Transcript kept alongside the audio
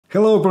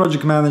Hello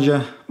project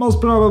manager,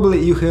 most probably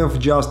you have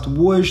just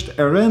watched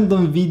a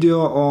random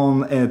video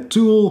on a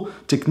tool,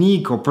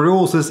 technique or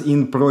process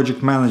in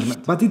project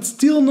management. But it's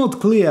still not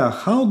clear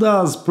how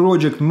does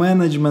project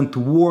management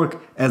work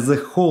as a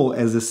whole,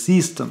 as a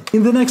system.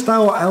 In the next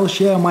hour I'll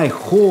share my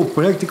whole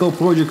practical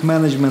project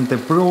management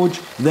approach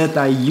that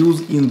I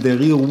use in the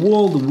real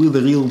world with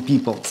real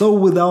people. So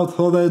without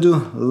further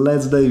ado,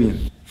 let's dive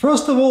in.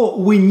 First of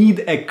all, we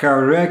need a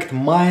correct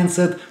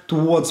mindset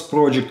towards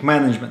project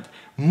management.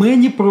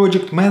 Many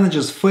project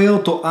managers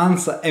fail to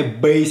answer a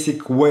basic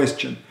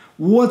question.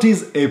 What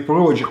is a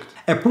project?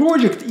 A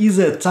project is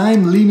a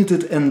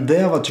time-limited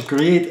endeavor to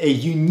create a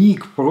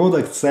unique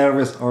product,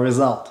 service or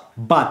result.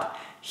 But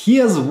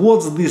here's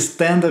what the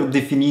standard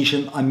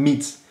definition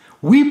omits.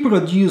 We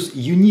produce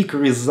unique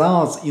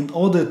results in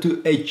order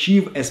to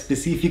achieve a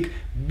specific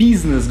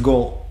business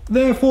goal.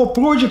 Therefore,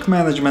 project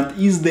management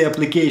is the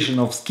application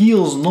of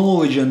skills,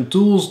 knowledge and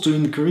tools to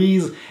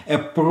increase a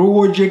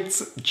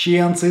project's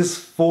chances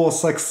for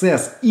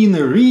success in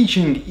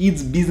reaching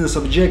its business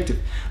objective,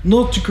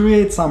 not to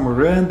create some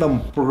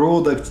random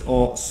products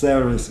or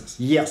services.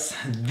 Yes,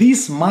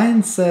 this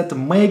mindset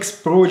makes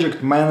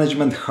project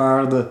management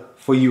harder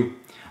for you,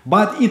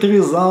 but it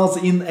results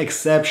in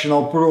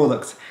exceptional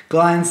products,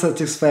 client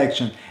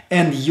satisfaction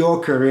and your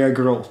career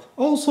growth.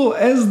 Also,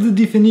 as the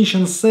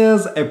definition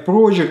says, a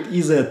project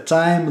is a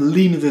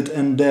time-limited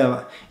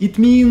endeavor. It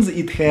means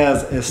it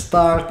has a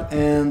start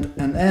and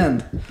an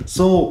end.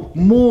 So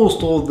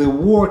most of the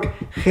work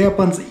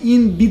happens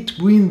in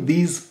between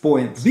these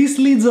points. This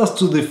leads us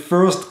to the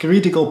first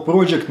critical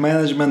project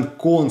management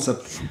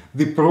concept,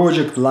 the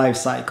project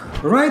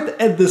lifecycle. Right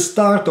at the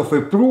start of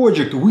a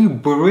project, we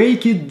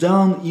break it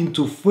down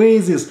into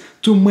phases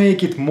to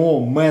make it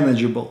more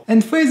manageable.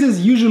 And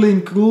phases usually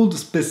include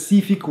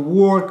specific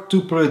work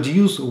to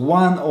produce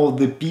one of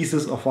the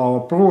pieces of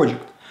our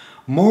project.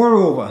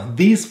 Moreover,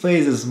 these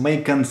phases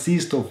may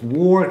consist of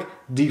work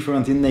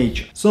different in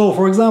nature. So,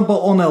 for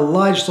example, on a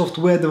large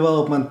software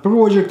development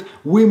project,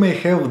 we may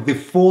have the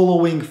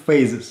following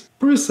phases: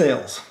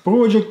 pre-sales,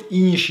 project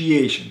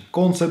initiation,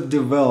 concept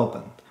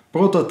development,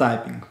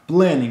 prototyping,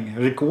 planning,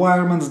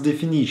 requirements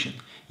definition,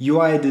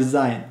 UI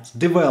design,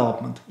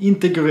 development,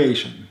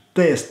 integration,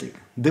 testing,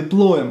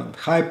 deployment,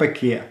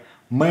 hypercare,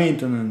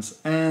 maintenance,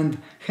 and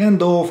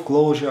handoff,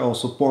 closure or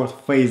support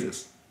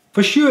phases.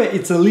 For sure,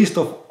 it's a list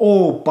of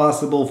all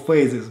possible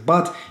phases,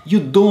 but you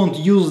don't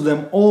use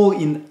them all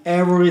in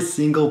every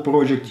single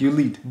project you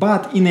lead.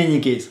 But in any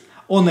case,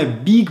 on a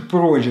big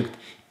project,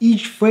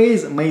 each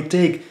phase may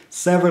take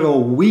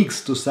several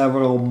weeks to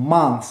several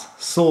months,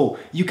 so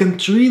you can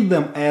treat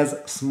them as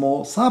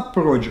small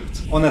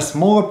sub-projects. On a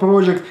smaller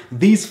project,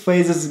 these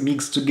phases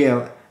mix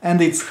together,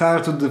 and it's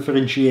hard to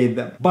differentiate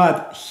them.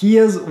 But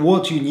here's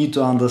what you need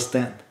to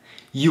understand.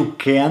 You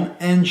can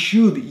and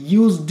should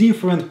use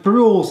different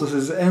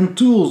processes and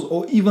tools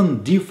or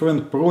even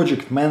different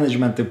project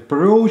management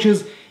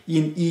approaches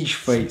in each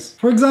phase.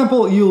 For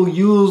example, you'll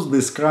use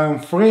the Scrum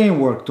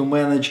framework to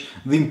manage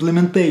the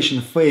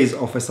implementation phase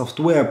of a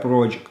software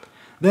project.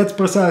 That's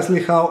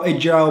precisely how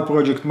agile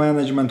project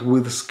management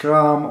with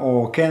Scrum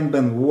or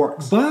Kanban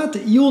works.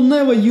 But you'll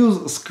never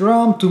use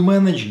Scrum to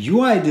manage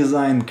UI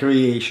design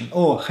creation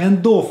or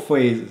handoff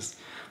phases.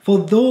 For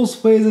those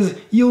phases,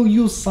 you'll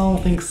use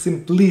something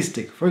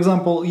simplistic. For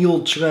example,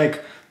 you'll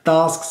track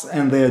tasks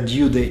and their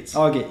due dates.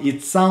 Okay,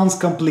 it sounds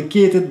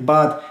complicated,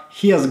 but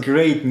here's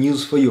great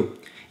news for you.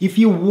 If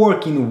you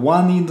work in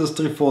one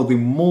industry for the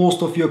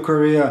most of your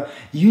career,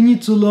 you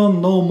need to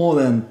learn no more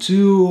than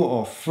 2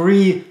 or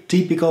 3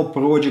 typical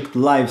project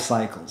life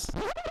cycles.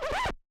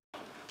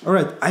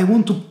 Alright, I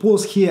want to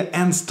pause here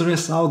and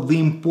stress out the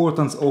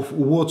importance of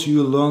what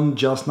you learned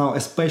just now,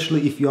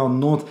 especially if you are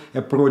not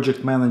a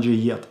project manager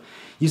yet.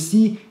 You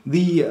see,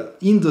 the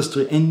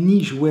industry and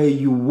niche where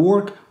you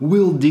work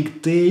will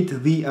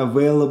dictate the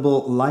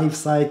available life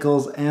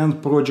cycles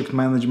and project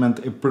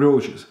management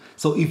approaches.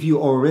 So if you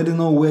already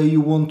know where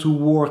you want to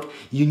work,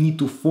 you need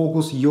to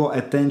focus your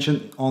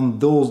attention on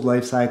those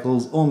life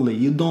cycles only.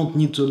 You don't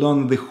need to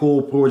learn the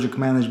whole project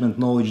management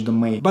knowledge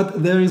domain.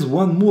 But there is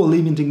one more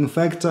limiting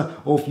factor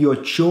of your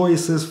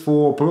choices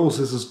for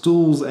processes,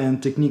 tools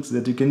and techniques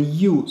that you can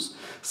use.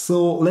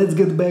 So let's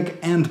get back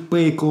and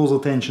pay close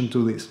attention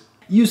to this.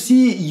 You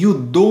see,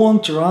 you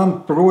don't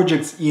run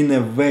projects in a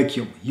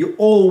vacuum. You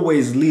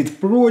always lead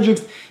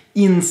projects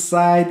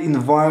inside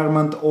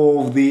environment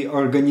of the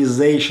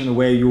organization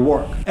where you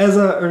work. As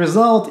a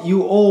result,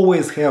 you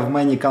always have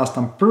many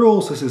custom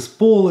processes,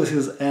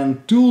 policies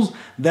and tools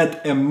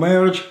that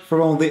emerge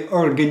from the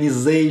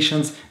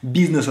organization's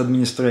business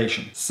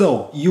administration.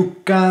 So you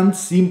can't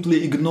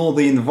simply ignore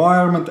the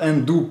environment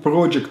and do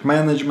project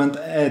management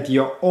at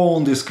your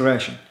own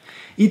discretion.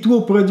 It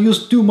will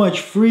produce too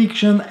much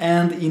friction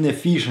and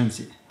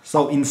inefficiency.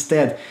 So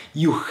instead,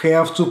 you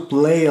have to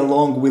play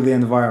along with the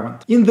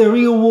environment. In the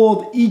real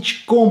world,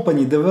 each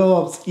company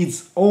develops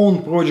its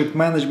own project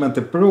management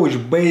approach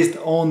based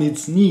on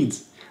its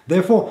needs.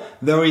 Therefore,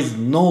 there is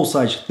no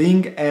such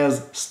thing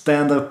as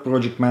standard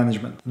project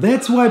management.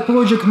 That's why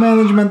project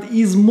management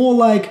is more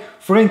like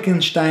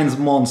Frankenstein's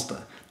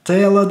monster,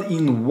 tailored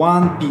in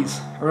one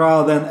piece,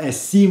 rather than a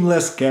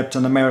seamless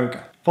Captain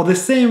America. For the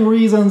same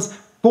reasons,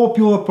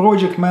 popular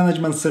project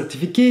management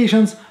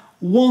certifications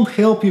won't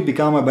help you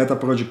become a better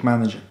project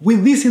manager.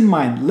 With this in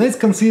mind, let's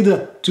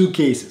consider two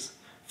cases.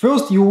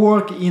 First, you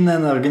work in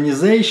an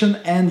organization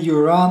and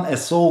you run a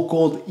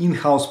so-called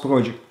in-house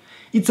project.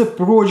 It's a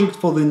project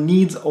for the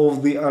needs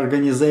of the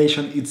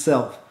organization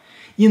itself.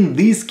 In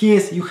this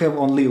case, you have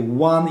only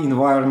one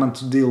environment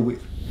to deal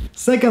with.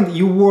 Second,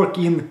 you work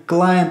in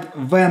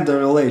client-vendor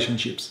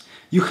relationships.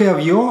 You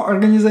have your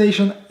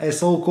organization, a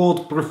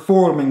so-called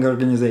performing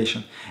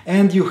organization,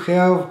 and you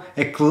have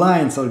a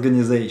client's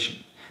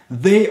organization.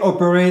 They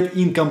operate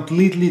in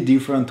completely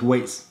different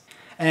ways.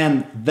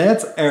 And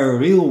that's a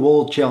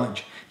real-world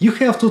challenge. You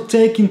have to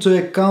take into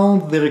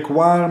account the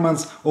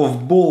requirements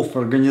of both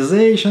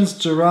organizations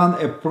to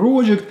run a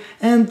project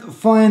and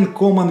find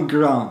common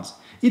grounds.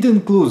 It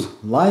includes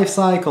life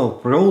cycle,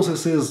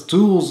 processes,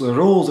 tools,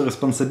 roles,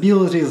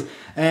 responsibilities,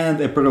 and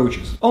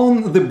approaches.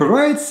 On the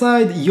bright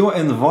side, your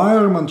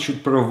environment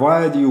should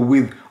provide you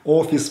with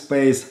office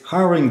space,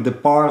 hiring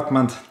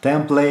department,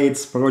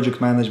 templates, project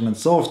management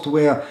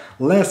software,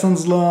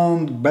 lessons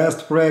learned,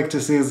 best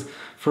practices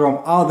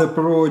from other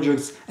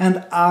projects,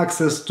 and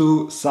access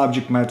to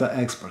subject matter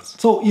experts.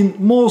 So in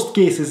most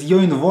cases, your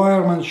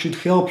environment should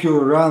help you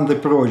run the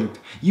project.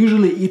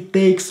 Usually it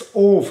takes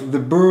off the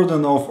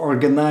burden of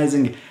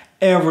organizing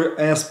every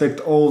aspect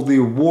of the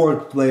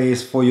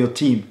workplace for your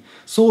team,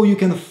 so you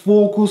can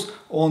focus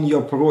on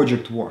your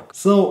project work.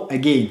 So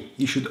again,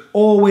 you should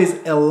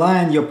always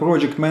align your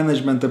project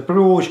management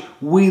approach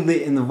with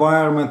the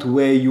environment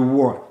where you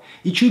work.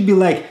 It should be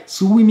like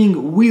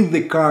swimming with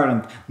the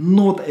current,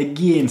 not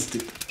against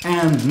it.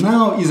 And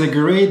now is a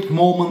great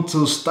moment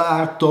to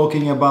start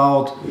talking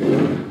about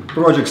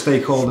project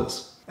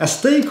stakeholders. A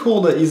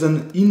stakeholder is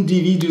an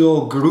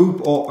individual,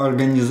 group or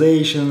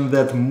organization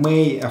that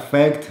may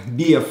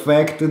be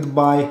affected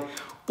by,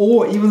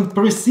 or even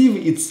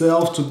perceive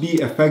itself to be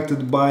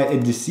affected by a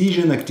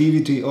decision,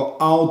 activity or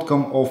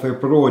outcome of a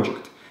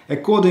project,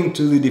 according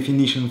to the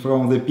definition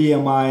from the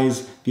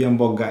PMI's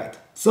PMBOK guide.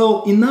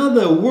 So, in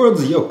other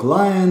words, your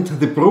client,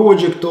 the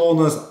project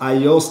owners are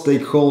your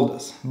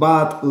stakeholders,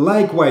 but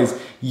likewise,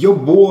 your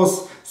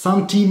boss,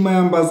 some team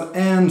members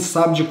and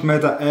subject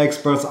matter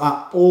experts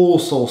are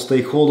also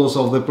stakeholders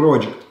of the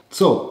project.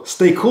 So,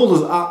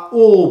 stakeholders are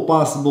all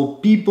possible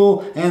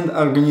people and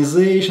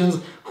organizations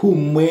who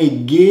may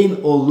gain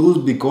or lose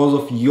because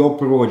of your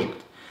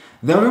project.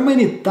 There are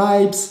many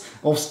types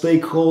of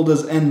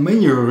stakeholders and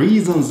many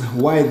reasons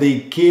why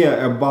they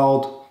care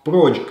about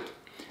project.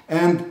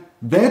 And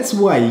that's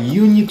why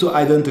you need to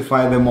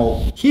identify them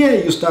all.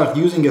 Here you start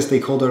using a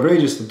stakeholder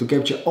register to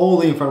capture all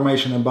the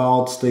information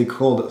about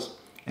stakeholders.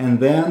 And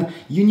then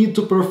you need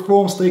to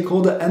perform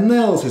stakeholder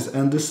analysis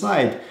and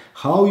decide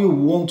how you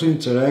want to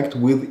interact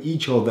with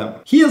each of them.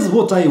 Here's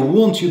what I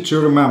want you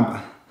to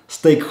remember.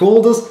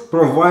 Stakeholders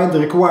provide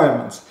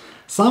requirements.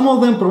 Some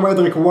of them provide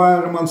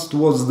requirements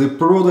towards the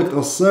product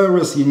or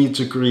service you need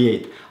to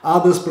create.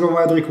 Others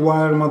provide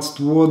requirements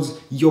towards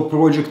your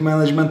project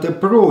management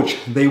approach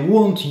they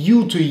want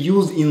you to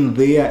use in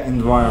their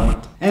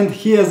environment. And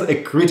here's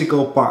a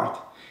critical part.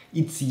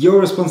 It's your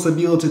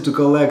responsibility to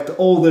collect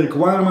all the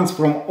requirements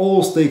from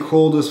all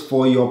stakeholders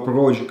for your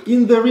project.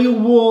 In the real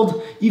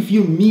world, if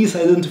you miss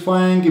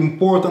identifying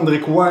important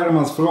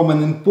requirements from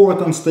an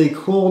important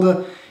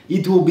stakeholder,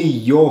 it will be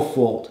your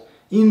fault.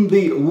 In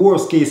the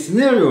worst case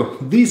scenario,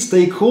 this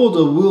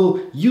stakeholder will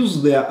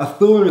use their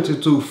authority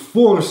to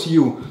force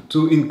you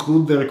to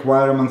include the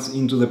requirements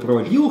into the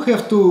project. You'll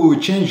have to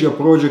change your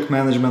project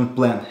management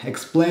plan,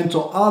 explain to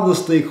other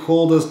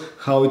stakeholders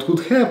how it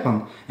could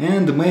happen,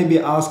 and maybe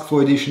ask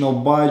for additional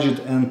budget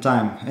and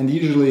time. And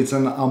usually it's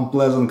an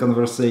unpleasant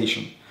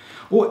conversation.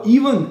 Or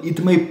even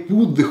it may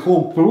put the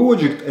whole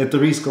project at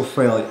risk of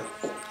failure.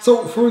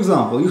 So, for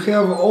example, you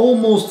have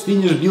almost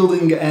finished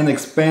building an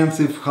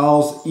expensive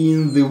house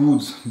in the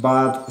woods,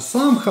 but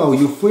somehow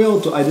you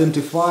fail to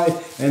identify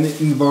an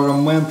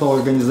environmental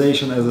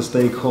organization as a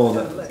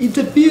stakeholder. It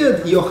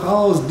appeared your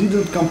house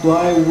didn't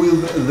comply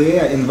with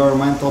their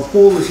environmental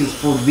policies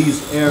for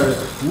this area,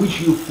 which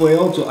you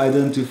failed to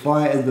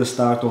identify at the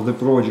start of the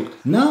project.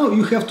 Now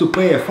you have to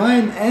pay a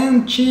fine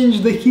and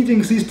change the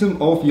heating system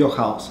of your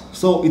house,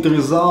 so it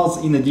results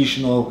in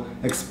additional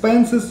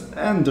expenses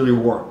and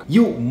rework.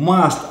 You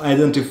must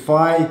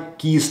identify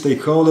key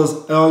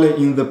stakeholders early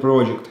in the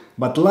project,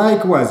 but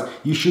likewise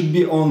you should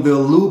be on the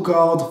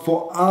lookout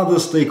for other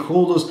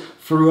stakeholders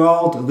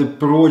throughout the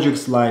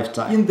project's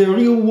lifetime. In the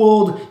real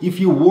world, if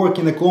you work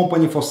in a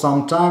company for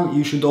some time,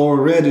 you should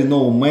already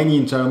know many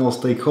internal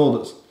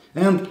stakeholders.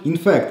 And in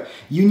fact,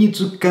 you need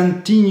to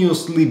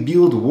continuously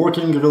build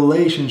working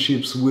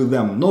relationships with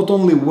them, not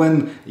only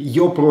when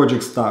your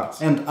project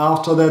starts. And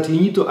after that, you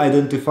need to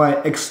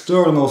identify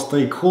external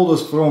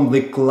stakeholders from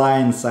the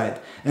client side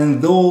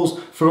and those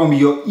from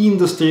your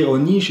industry or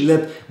niche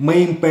that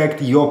may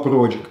impact your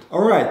project.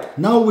 Alright,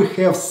 now we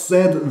have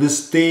set the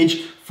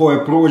stage for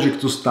a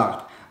project to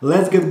start.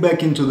 let's get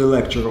back into the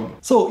lecture room.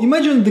 So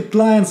imagine the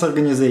client's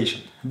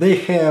organization. They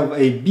have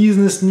a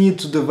business need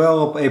to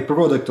develop a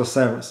product or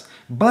service,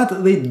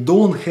 but they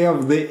don't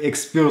have the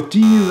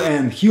expertise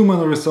and human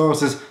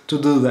resources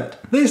to do that.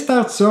 They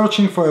start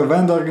searching for a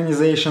vendor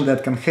organization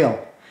that can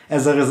help.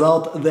 As a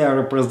result, their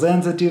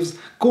representatives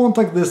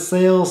contact the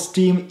sales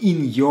team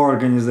in your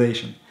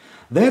organization.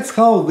 That's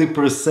how the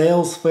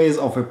pre-sales phase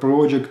of a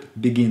project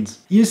begins.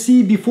 You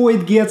see, before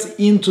it gets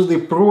into the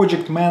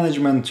project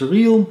management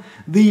realm,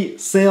 the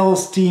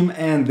sales team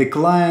and the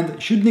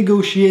client should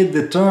negotiate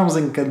the terms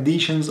and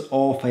conditions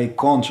of a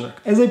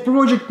contract. As a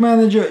project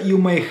manager, you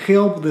may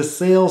help the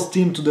sales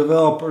team to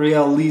develop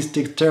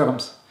realistic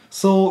terms.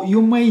 So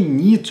you may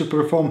need to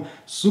perform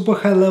super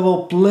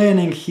high-level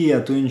planning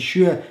here to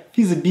ensure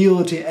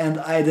feasibility and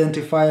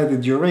identify the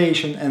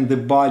duration and the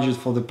budget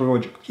for the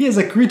project. Here's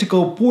a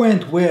critical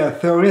point where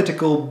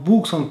theoretical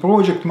books on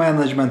project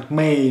management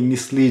may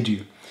mislead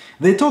you.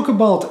 They talk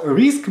about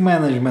risk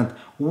management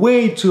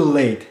way too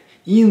late.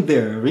 In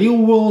the real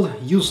world,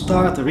 you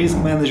start risk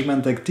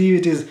management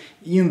activities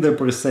in the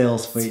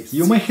pre-sales phase.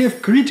 You may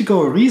have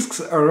critical risks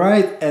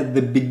right at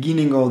the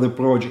beginning of the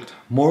project.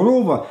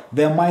 Moreover,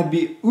 there might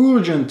be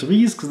urgent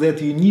risks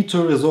that you need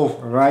to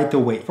resolve right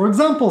away. For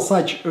example,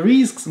 such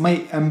risks may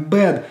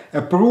embed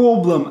a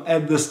problem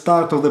at the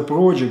start of the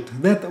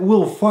project that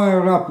will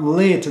fire up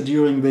later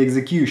during the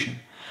execution.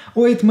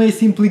 Or it may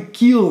simply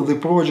kill the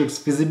project's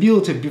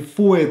feasibility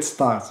before it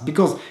starts,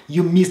 because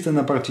you missed an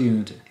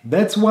opportunity.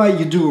 That's why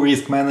you do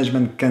risk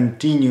management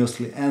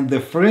continuously, and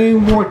the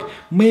framework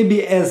may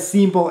be as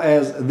simple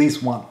as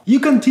this one. You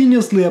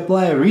continuously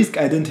apply risk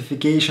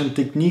identification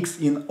techniques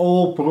in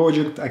all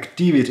project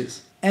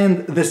activities.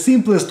 And the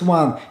simplest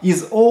one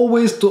is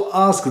always to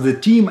ask the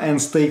team and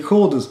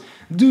stakeholders,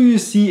 do you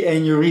see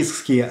any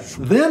risks here?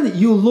 Then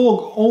you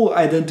log all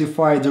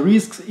identified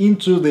risks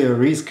into the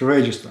risk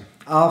register.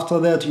 After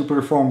that, you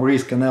perform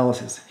risk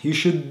analysis. You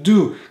should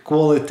do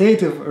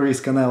qualitative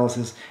risk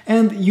analysis,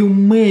 and you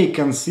may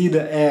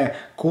consider a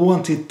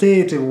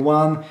quantitative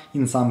one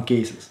in some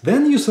cases.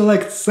 Then you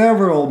select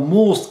several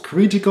most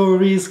critical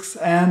risks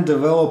and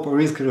develop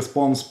risk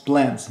response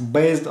plans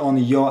based on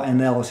your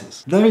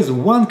analysis. There is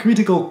one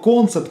critical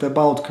concept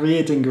about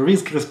creating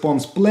risk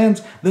response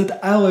plans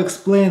that I'll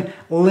explain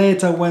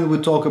later when we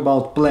talk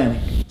about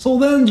planning. So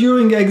then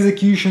during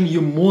execution you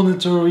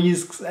monitor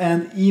risks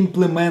and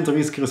implement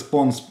risk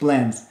response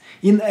plans.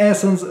 In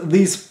essence,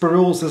 this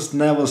process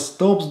never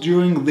stops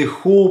during the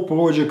whole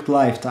project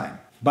lifetime.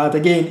 But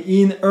again,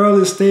 in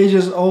early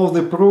stages of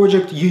the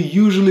project you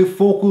usually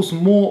focus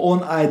more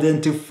on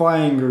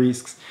identifying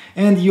risks,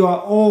 and you are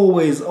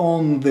always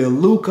on the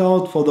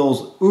lookout for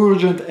those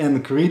urgent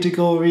and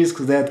critical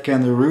risks that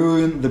can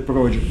ruin the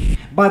project.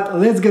 But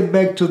let's get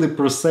back to the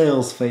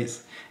pre-sales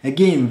phase.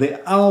 Again,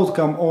 the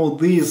outcome of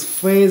this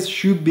phase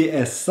should be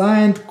a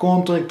signed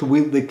contract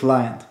with the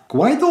client.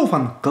 Quite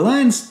often,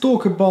 clients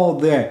talk about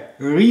their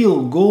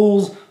real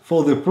goals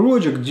for the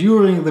project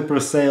during the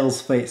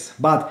pre-sales phase.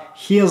 But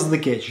here's the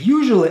catch.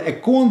 Usually a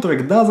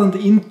contract doesn't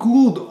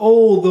include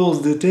all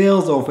those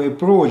details of a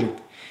project.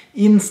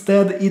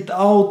 Instead, it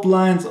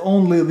outlines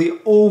only the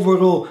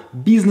overall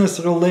business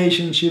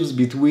relationships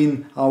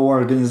between our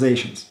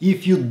organizations.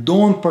 If you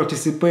don't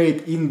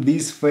participate in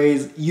this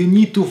phase, you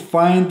need to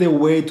find a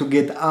way to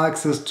get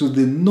access to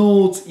the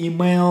notes,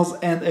 emails,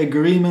 and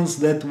agreements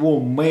that were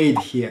made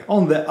here.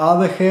 On the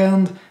other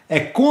hand,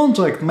 a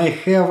contract may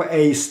have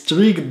a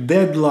strict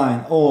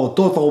deadline or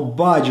total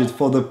budget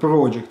for the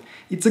project.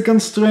 It's a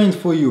constraint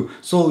for you,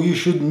 so you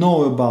should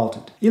know about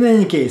it. In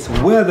any case,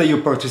 whether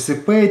you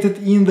participated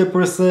in the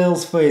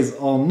pre-sales phase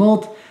or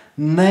not,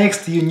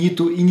 next you need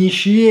to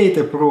initiate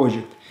a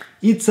project.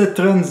 It's a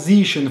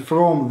transition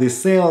from the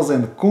sales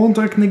and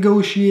contract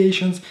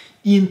negotiations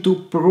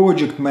into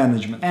project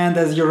management. And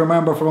as you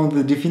remember from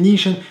the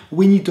definition,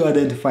 we need to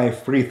identify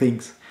three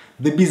things: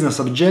 the business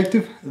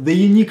objective, the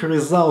unique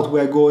result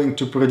we are going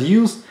to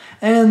produce,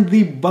 and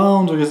the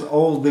boundaries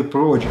of the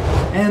project.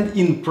 And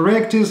in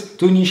practice,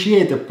 to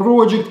initiate a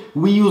project,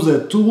 we use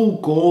a tool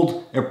called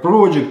a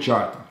project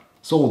charter.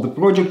 So the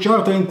project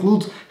charter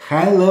includes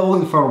high-level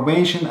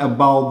information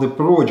about the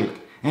project,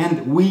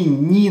 and we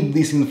need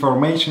this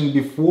information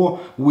before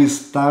we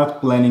start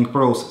planning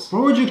process.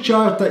 Project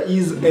charter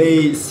is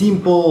a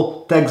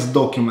simple text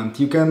document.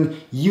 You can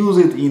use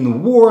it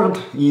in Word,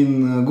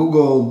 in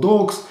Google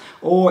Docs,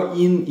 or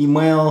in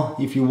email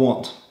if you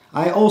want.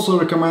 I also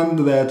recommend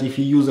that if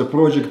you use a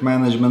project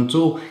management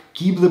tool,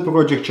 keep the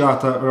project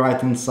charter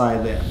right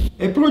inside there.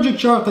 A project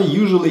charter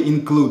usually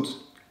includes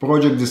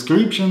project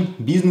description,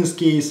 business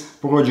case,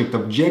 project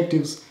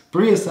objectives,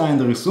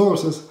 pre-assigned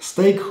resources,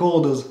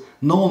 stakeholders,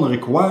 known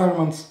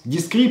requirements,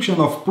 description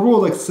of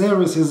product,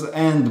 services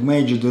and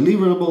major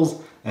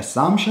deliverables,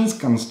 assumptions,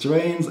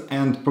 constraints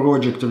and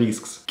project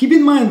risks. Keep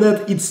in mind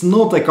that it's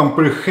not a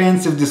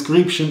comprehensive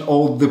description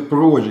of the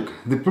project.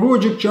 The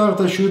project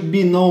charter should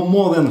be no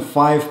more than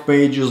 5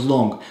 pages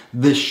long.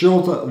 The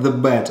shorter the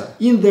better.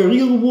 In the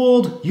real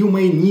world, you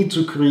may need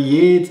to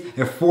create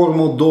a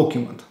formal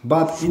document,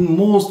 but in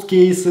most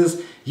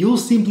cases You'll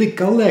simply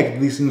collect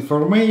this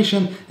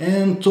information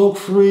and talk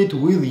through it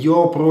with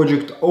your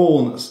project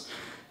owners.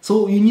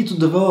 So you need to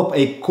develop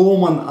a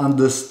common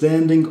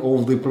understanding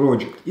of the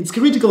project. It's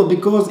critical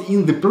because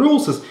in the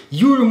process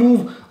you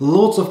remove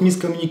lots of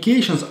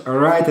miscommunications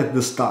right at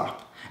the start.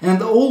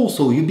 And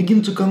also you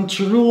begin to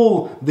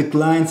control the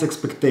client's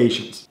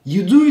expectations.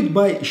 You do it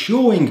by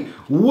showing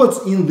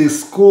what's in the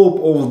scope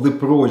of the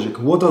project,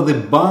 what are the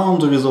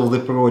boundaries of the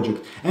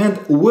project, and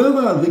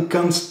whether the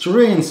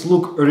constraints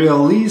look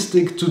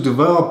realistic to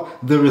develop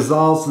the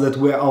results that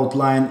were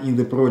outlined in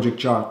the project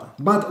charter.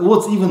 But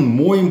what's even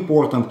more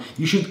important,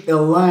 you should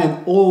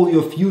align all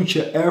your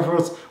future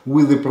efforts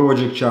with the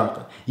project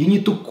charter. You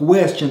need to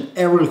question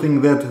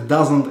everything that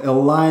doesn't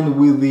align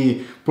with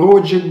the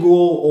project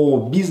goal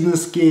or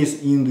business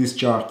case in this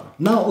charter.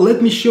 Now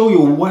let me show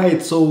you why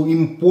it's so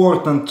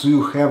important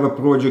to have a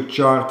project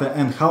charter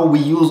and how we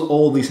use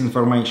all this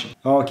information.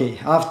 Okay,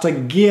 after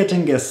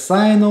getting a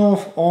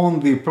sign-off on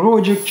the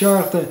project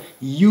charter,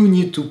 you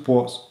need to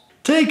pause.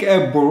 Take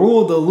a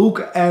broader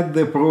look at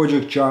the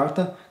project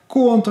charter,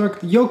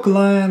 contract, your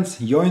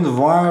clients, your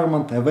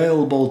environment,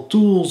 available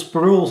tools,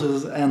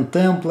 processes and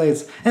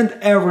templates, and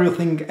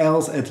everything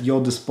else at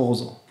your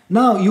disposal.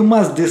 Now you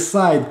must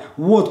decide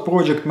what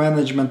project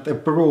management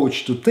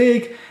approach to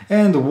take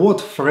and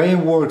what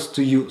frameworks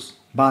to use.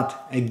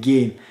 But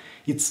again,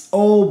 it's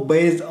all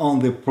based on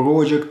the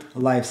project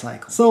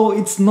lifecycle. So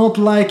it's not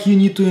like you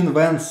need to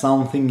invent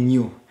something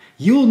new.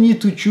 You'll need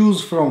to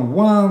choose from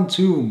 1,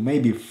 2,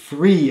 maybe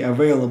 3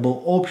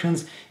 available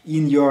options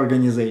in your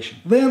organization.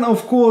 Then,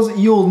 of course,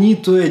 you'll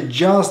need to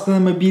adjust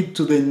them a bit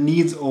to the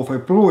needs of a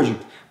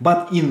project.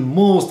 But in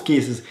most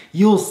cases,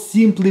 you'll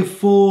simply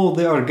follow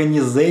the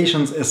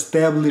organization's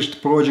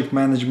established project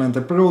management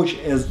approach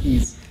as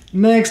is.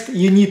 Next,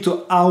 you need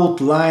to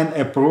outline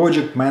a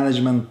project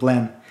management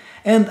plan.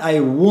 And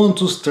I want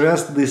to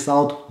stress this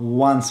out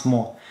once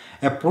more.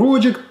 A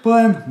project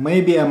plan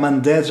may be a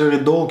mandatory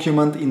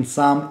document in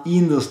some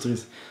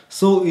industries,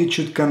 so it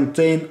should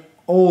contain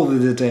all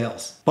the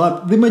details.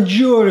 But the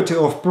majority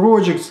of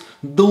projects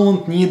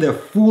don't need a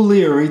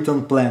fully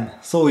written plan,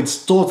 so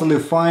it's totally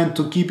fine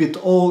to keep it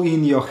all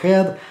in your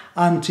head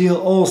until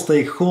all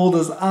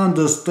stakeholders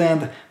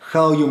understand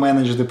how you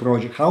manage the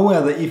project.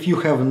 However, if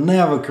you have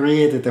never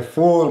created a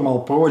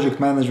formal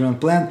project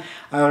management plan,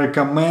 I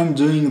recommend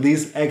doing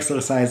this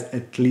exercise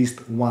at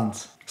least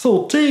once.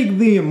 So take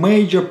the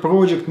major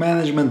project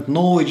management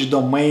knowledge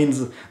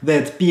domains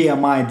that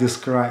PMI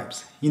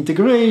describes: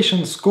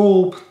 integration,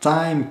 scope,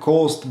 time,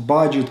 cost,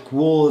 budget,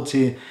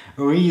 quality,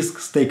 risk,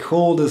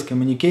 stakeholders,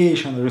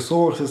 communication,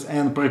 resources,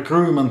 and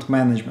procurement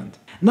management.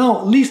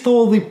 Now list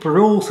all the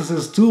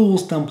processes,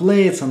 tools,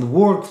 templates, and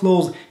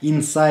workflows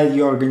inside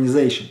your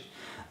organization.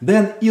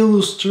 Then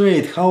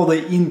illustrate how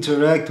they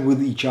interact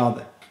with each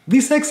other.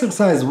 This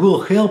exercise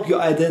will help you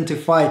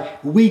identify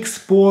weak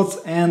spots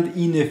and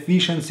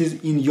inefficiencies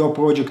in your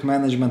project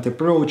management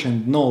approach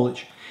and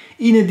knowledge.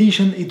 In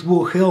addition, it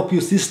will help you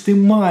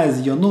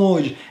systemize your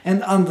knowledge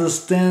and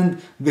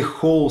understand the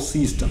whole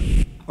system.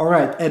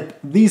 Alright, at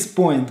this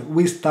point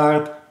we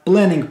start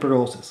planning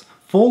process,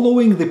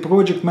 following the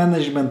project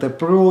management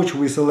approach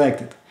we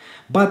selected.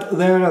 But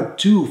there are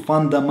 2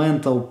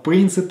 fundamental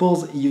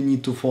principles you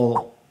need to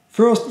follow.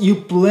 First, you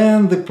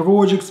plan the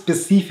project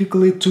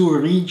specifically to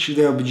reach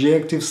the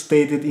objectives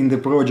stated in the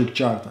project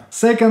charter.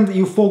 Second,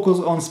 you focus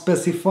on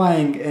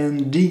specifying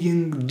and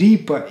digging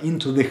deeper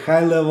into the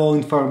high-level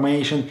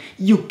information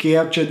you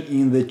captured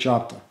in the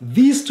chapter.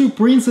 These 2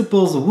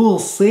 principles will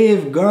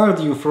safeguard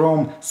you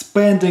from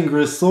spending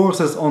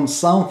resources on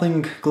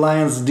something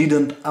clients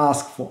didn't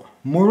ask for.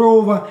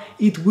 Moreover,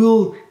 it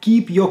will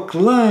keep your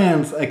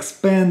clients'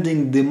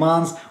 expanding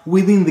demands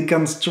within the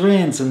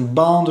constraints and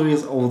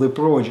boundaries of the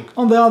project.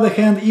 On the other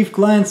hand, if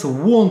clients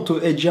want to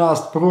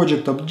adjust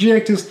project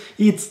objectives,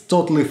 it's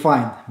totally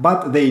fine,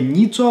 but they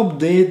need to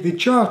update the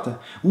charter,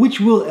 which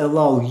will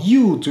allow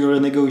you to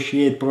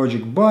renegotiate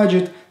project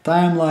budget,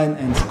 timeline,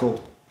 and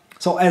scope.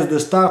 So as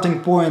the starting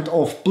point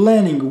of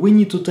planning, we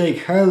need to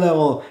take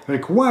high-level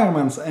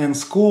requirements and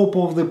scope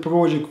of the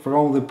project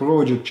from the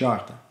project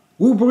charter.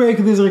 We break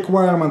these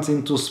requirements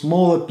into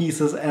smaller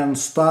pieces and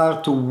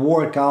start to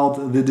work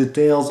out the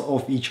details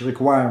of each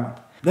requirement.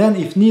 Then,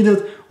 if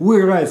needed,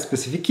 we write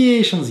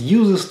specifications,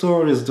 user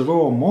stories,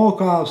 draw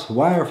mockups,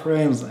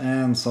 wireframes,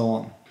 and so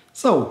on.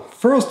 So,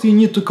 first you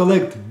need to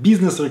collect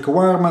business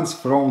requirements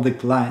from the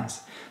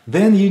clients.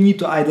 Then you need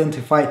to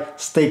identify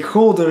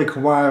stakeholder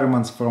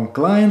requirements from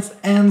clients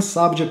and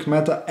subject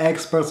matter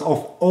experts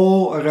of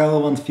all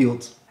relevant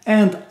fields.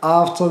 And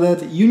after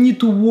that, you need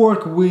to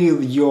work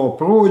with your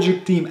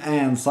project team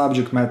and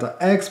subject matter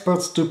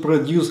experts to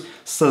produce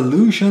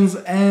solutions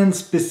and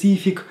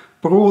specific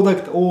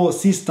product or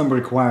system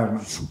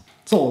requirements.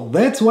 So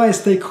that's why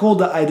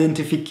stakeholder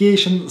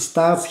identification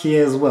starts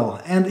here as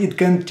well, and it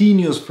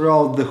continues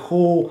throughout the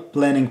whole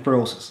planning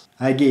process.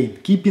 Again,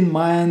 keep in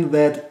mind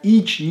that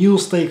each new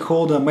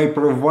stakeholder may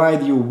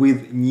provide you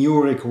with new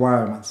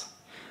requirements.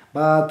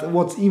 But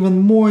what's even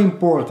more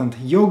important,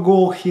 your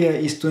goal here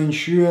is to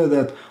ensure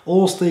that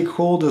all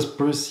stakeholders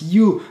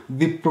pursue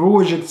the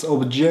project's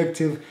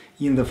objective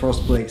in the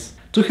first place.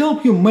 To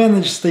help you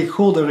manage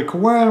stakeholder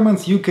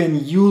requirements, you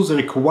can use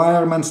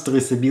requirements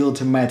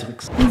traceability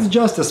matrix. It's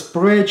just a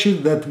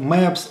spreadsheet that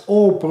maps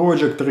all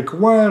project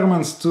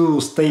requirements to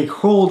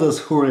stakeholders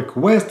who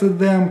requested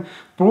them,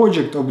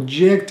 project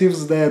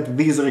objectives that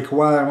these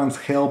requirements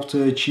help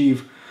to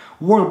achieve,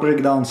 work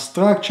breakdown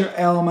structure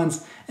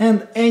elements,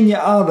 and any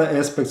other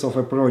aspects of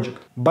a project.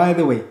 By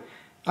the way,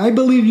 I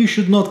believe you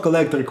should not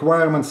collect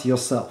requirements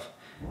yourself.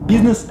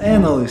 Business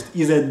analyst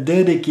is a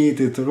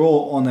dedicated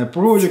role on a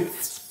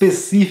project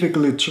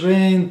specifically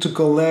trained to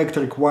collect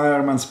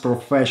requirements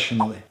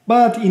professionally.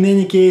 But in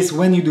any case,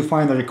 when you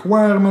define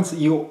requirements,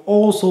 you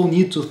also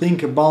need to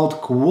think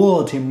about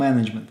quality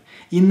management.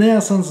 In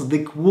essence,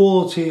 the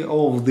quality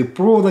of the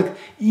product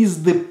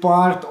is the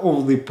part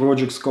of the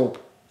project scope.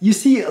 You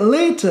see,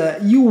 later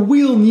you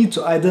will need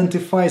to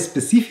identify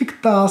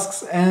specific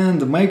tasks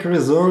and make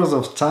reserves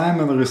of time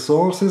and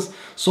resources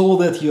so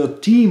that your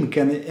team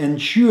can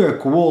ensure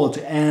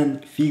quality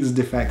and fix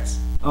defects.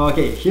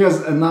 Okay,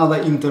 here's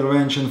another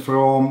intervention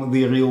from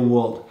the real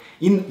world.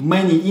 In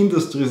many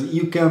industries,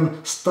 you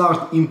can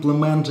start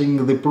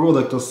implementing the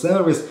product or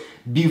service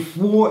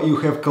before you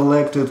have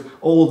collected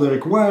all the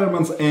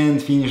requirements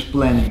and finished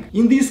planning.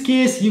 In this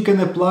case, you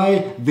can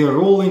apply the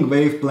rolling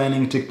wave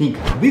planning technique.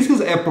 This is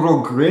a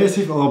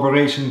progressive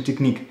elaboration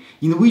technique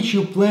in which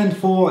you plan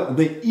for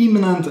the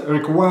imminent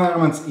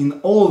requirements in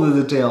all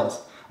the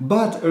details,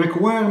 but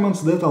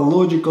requirements that are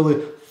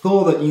logically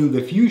thought in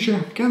the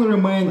future can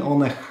remain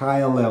on a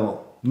higher level.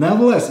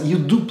 Nevertheless, you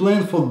do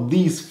plan for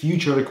these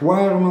future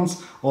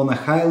requirements on a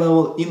high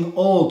level in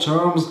all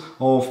terms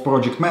of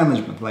project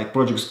management, like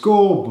project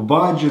scope,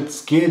 budget,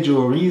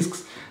 schedule,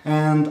 risks,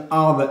 and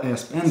other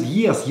aspects. And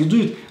yes, you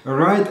do it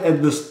right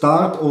at the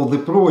start of the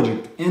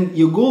project, and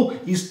your goal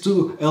is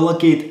to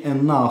allocate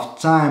enough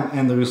time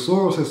and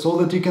resources so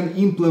that you can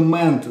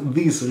implement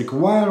these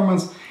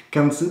requirements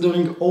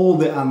considering all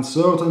the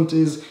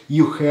uncertainties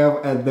you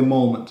have at the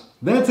moment.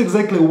 That's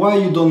exactly why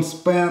you don't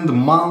spend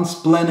months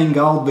planning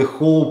out the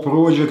whole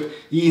project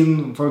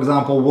in, for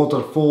example,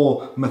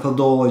 waterfall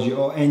methodology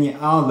or any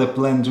other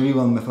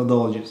plan-driven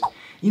methodologies.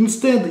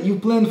 Instead, you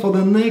plan for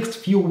the next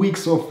few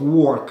weeks of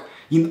work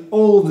in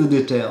all the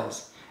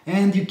details,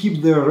 and you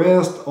keep the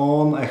rest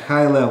on a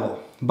high level.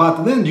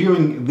 But then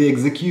during the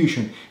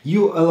execution,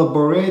 you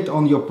elaborate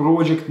on your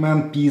project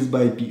plan piece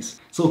by piece.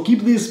 So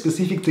keep this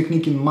specific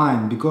technique in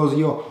mind, because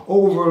your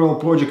overall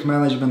project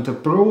management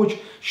approach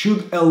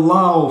should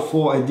allow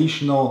for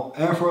additional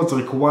efforts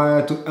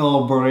required to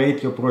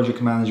elaborate your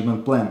project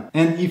management plan.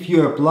 And if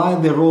you apply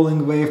the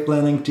rolling wave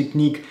planning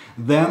technique,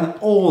 then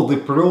all the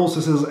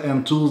processes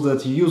and tools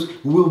that you use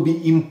will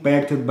be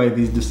impacted by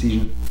this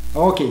decision.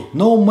 Okay,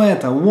 no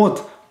matter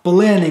what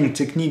planning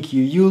technique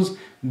you use,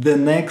 the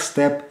next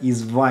step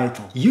is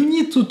vital. You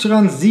need to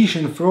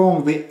transition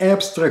from the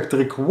abstract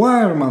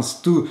requirements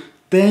to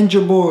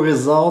tangible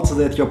results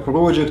that your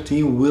project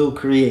team will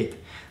create.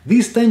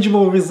 These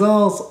tangible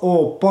results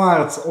or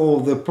parts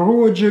of the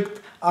project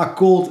are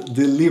called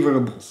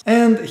deliverables.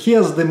 And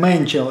here's the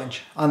main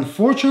challenge.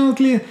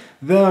 Unfortunately,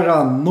 there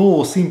are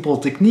no simple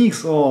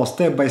techniques or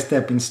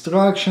step-by-step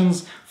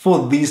instructions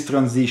for this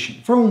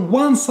transition. From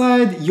one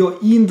side, your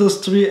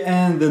industry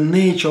and the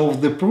nature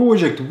of the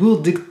project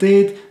will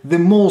dictate the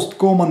most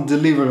common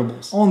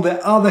deliverables. On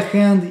the other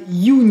hand,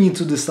 you need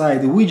to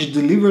decide which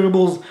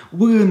deliverables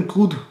will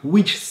include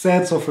which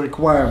sets of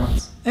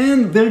requirements.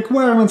 And the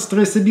requirements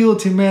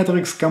traceability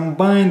matrix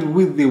combined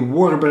with the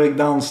work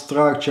breakdown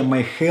structure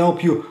may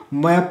help you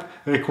map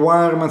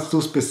requirements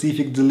to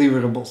specific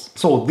deliverables.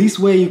 So this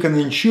way you can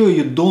ensure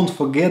you don't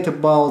forget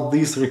about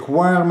these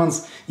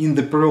requirements in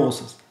the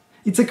process.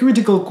 It's a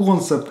critical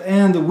concept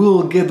and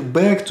we'll get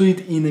back to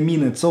it in a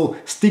minute, so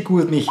stick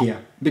with me here.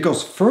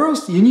 Because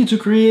first you need to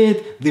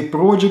create the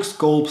project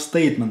scope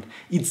statement.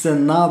 It's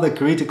another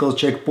critical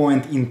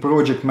checkpoint in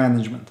project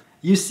management.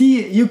 You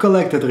see, you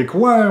collected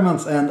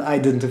requirements and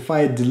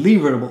identified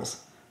deliverables,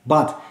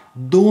 but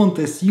don't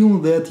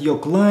assume that your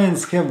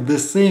clients have the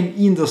same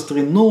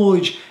industry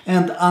knowledge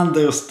and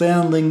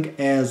understanding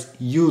as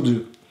you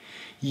do.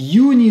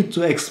 You need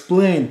to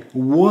explain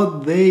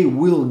what they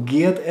will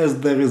get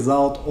as the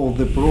result of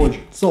the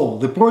project. So,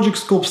 the project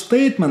scope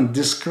statement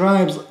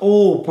describes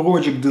all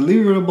project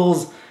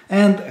deliverables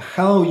and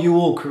how you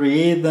will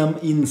create them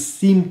in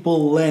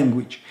simple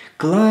language.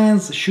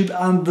 Clients should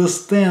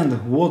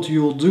understand what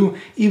you'll do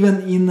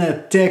even in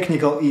a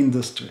technical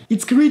industry.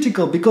 It's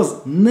critical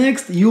because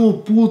next you'll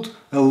put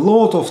a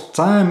lot of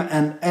time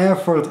and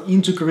effort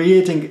into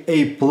creating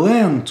a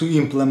plan to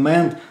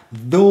implement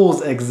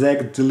those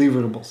exact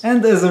deliverables.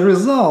 And as a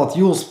result,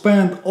 you'll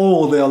spend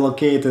all the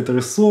allocated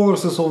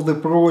resources of the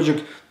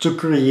project to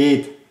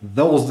create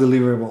those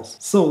deliverables.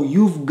 So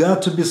you've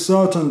got to be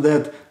certain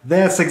that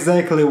that's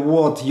exactly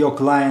what your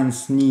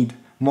clients need.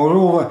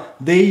 Moreover,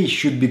 they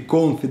should be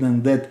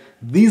confident that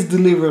These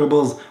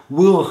deliverables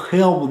will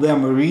help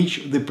them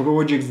reach the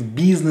project's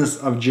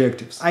business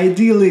objectives.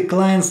 Ideally,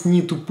 clients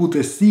need to put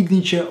a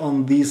signature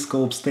on this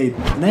scope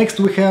statement. Next,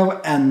 we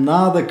have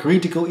another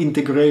critical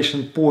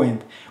integration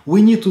point.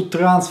 We need to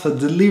transfer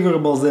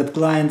deliverables that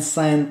clients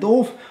signed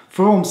off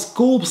from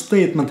scope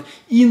statement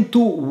into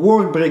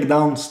work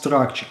breakdown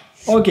structure.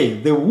 Okay,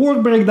 the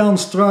work breakdown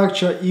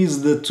structure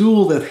is the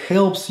tool that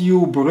helps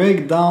you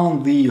break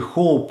down the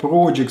whole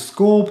project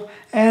scope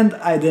and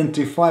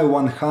identify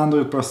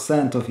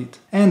 100% of it.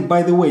 And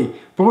by the way,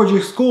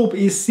 project scope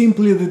is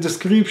simply the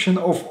description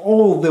of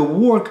all the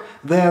work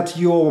that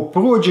your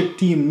project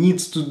team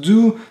needs to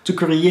do to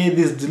create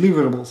these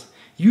deliverables.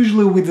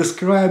 Usually we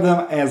describe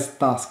them as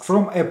tasks.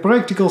 From a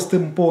practical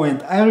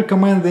standpoint, I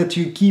recommend that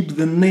you keep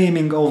the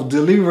naming of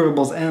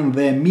deliverables and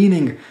the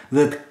meaning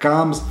that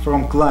comes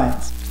from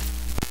clients.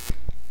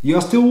 You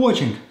are still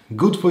watching?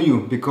 Good for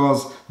you,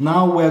 because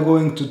now we are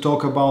going to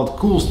talk about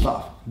cool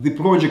stuff, the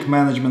project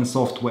management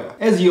software.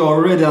 As you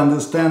already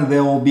understand,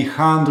 there will be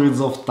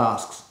hundreds of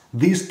tasks.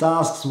 These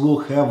tasks will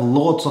have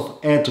lots of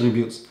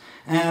attributes,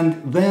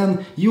 and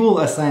then you will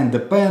assign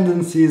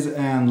dependencies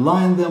and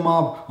line them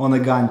up on a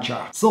Gantt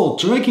chart. So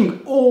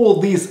tracking all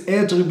these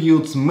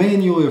attributes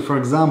manually, for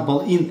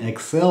example in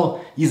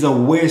Excel, is a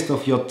waste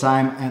of your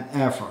time and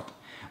effort.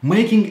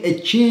 Making a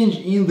change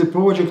in the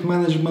project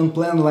management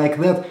plan like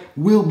that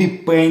will be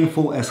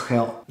painful as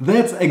hell.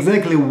 That's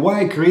exactly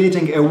why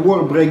creating a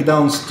work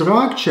breakdown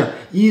structure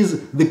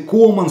is the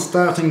common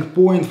starting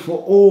point for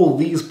all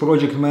these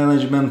project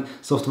management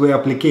software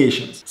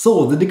applications.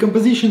 So the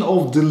decomposition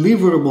of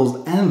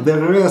deliverables and the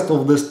rest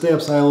of the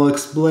steps I will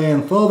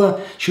explain further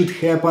should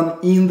happen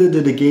in the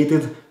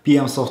dedicated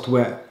PM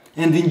software.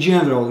 And in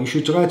general, you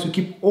should try to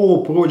keep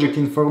all project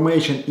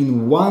information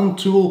in one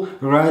tool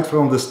right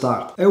from the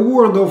start. A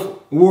word of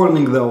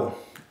warning though,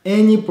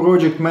 any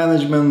project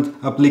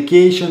management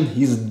application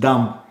is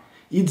dumb.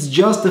 It's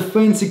just a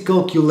fancy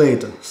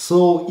calculator,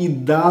 so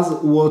it does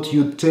what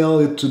you tell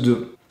it to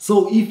do.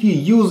 So if you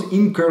use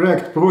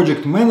incorrect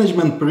project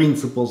management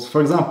principles,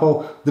 for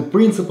example, the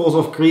principles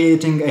of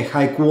creating a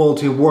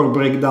high-quality work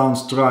breakdown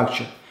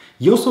structure,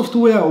 your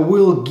software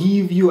will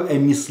give you a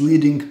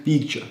misleading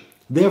picture.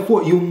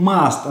 Therefore, you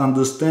must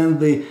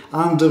understand the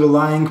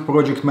underlying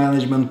project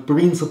management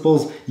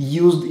principles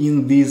used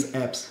in these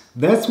apps.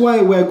 That's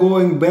why we're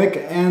going back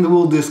and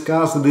we'll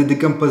discuss the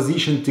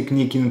decomposition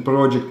technique in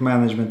project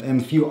management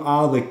and few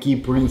other key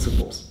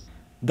principles.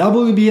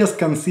 WBS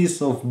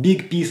consists of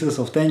big pieces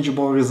of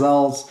tangible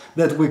results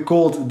that we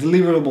called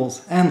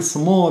deliverables and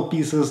smaller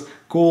pieces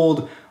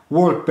called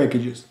work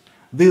packages.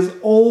 These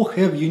all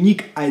have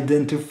unique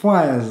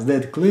identifiers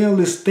that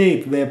clearly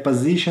state their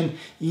position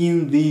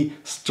in the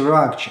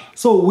structure.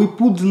 So we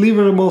put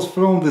deliverables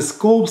from the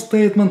scope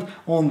statement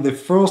on the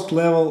first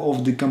level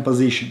of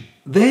decomposition.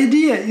 The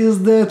idea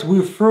is that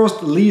we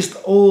first list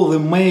all the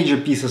major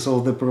pieces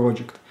of the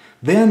project.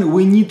 Then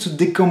we need to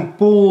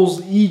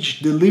decompose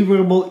each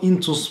deliverable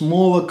into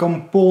smaller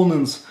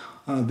components,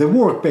 the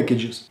work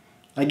packages.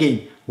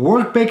 Again,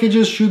 work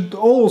packages should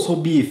also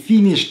be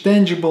finished,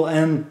 tangible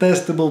and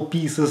testable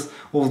pieces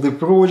of the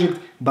project,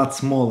 but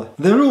smaller.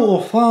 The rule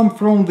of thumb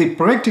from the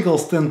practical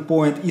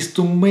standpoint is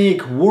to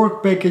make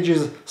work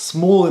packages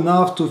small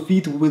enough to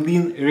fit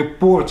within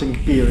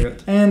reporting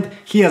period. And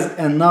here's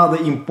another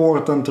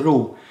important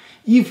rule.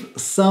 If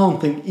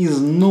something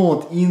is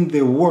not in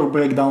the work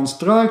breakdown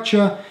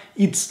structure,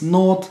 it's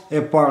not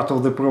a part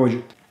of the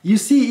project. You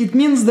see, it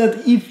means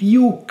that if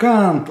you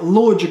can't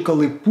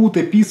logically put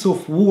a piece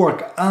of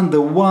work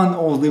under one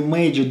of the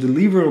major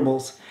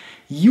deliverables,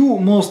 you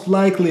most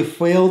likely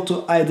fail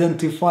to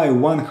identify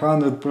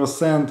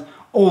 100%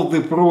 of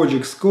the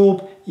project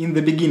scope in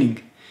the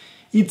beginning.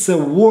 It's a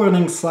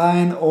warning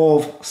sign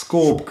of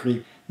scope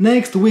creep.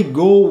 Next, we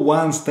go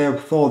one step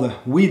further.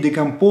 We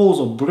decompose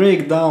or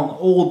break down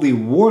all the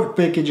work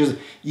packages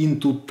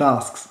into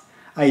tasks.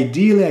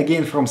 Ideally,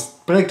 again, from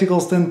practical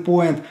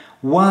standpoint,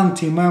 one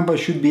team member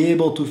should be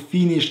able to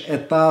finish a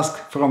task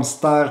from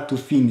start to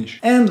finish.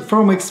 And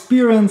from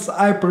experience,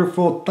 I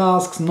prefer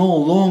tasks no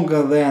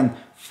longer than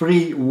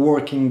 3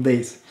 working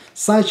days.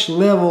 Such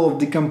level of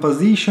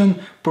decomposition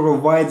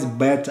provides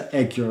better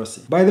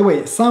accuracy. By the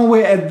way,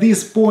 somewhere at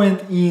this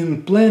point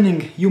in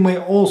planning, you may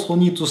also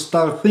need to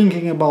start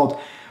thinking about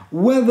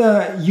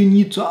whether you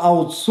need to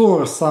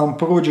outsource some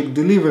project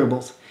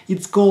deliverables.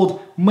 It's called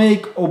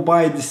make or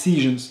buy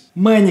decisions.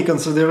 Many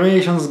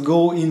considerations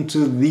go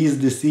into these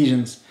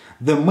decisions.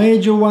 The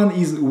major one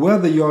is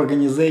whether your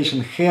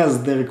organization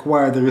has the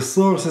required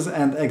resources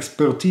and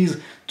expertise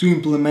to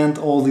implement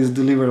all these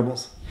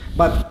deliverables.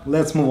 But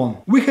let's move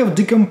on. We have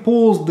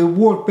decomposed the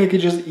work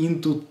packages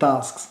into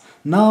tasks.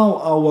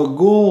 Now our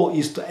goal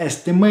is to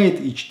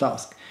estimate each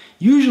task.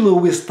 Usually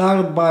we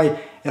start by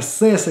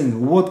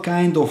assessing what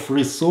kind of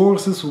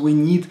resources we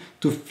need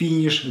to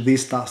finish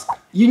this task.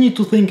 You need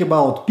to think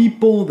about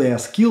people, their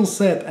skill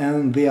set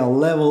and their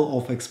level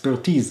of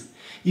expertise.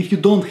 If you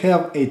don't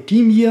have a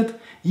team yet,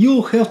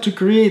 you'll have to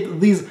create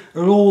these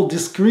role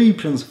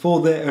descriptions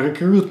for the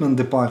recruitment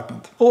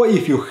department. Or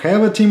if you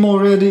have a team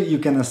already, you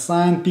can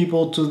assign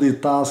people to the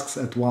tasks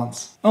at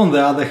once. On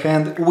the other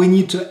hand, we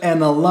need to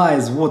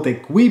analyze what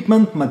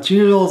equipment,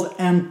 materials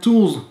and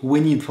tools we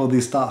need for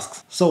these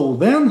tasks. So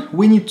then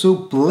we need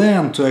to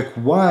plan to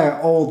acquire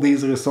all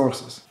these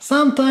resources.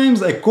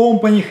 Sometimes a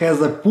company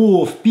has a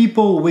pool of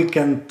people we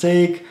can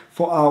take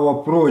for our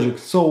project,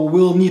 so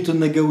we'll need to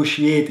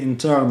negotiate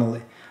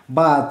internally.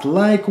 But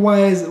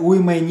likewise, we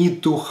may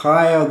need to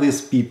hire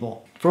these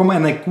people. From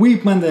an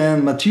equipment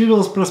and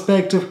materials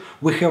perspective,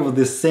 we have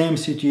the same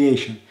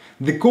situation.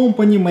 The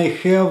company may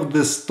have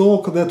the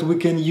stock that we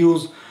can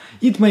use,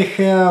 it may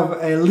have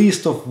a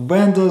list of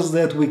vendors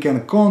that we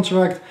can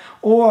contract,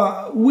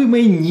 or we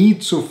may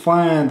need to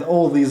find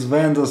all these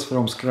vendors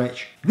from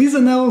scratch. This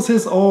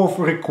analysis of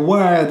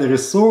required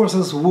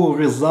resources will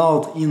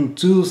result in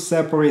two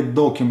separate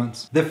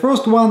documents. The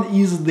first one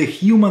is the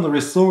Human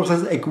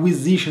Resources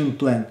Acquisition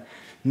Plan.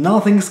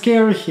 Nothing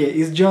scary here,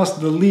 it's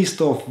just the list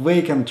of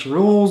vacant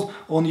roles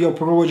on your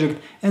project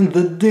and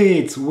the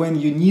dates when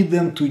you need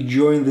them to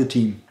join the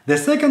team. The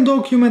second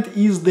document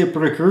is the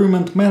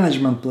Procurement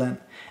Management Plan.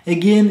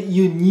 Again,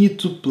 you need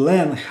to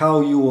plan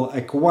how you will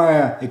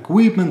acquire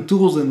equipment,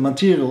 tools and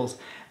materials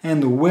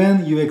and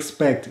when you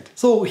expect it.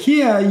 So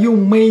here you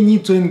may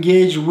need to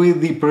engage with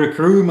the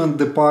procurement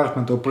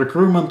department or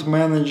procurement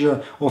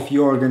manager of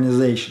your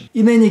organization.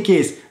 In any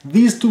case,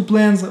 these two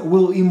plans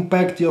will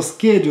impact your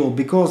schedule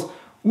because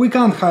we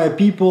can't hire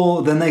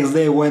people the next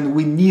day when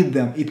we need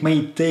them. It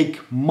may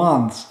take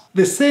months.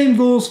 The same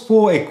goes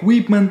for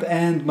equipment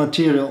and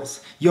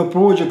materials. Your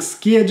project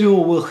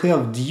schedule will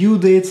have due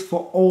dates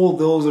for all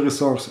those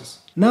resources.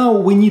 Now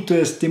we need to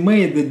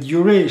estimate the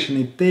duration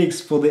it takes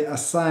for the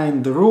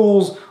assigned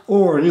roles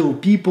or real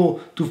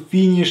people to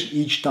finish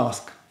each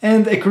task.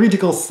 And a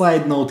critical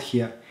side note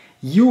here.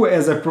 You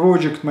as a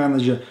project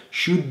manager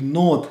should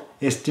not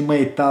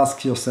estimate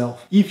tasks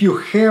yourself. If you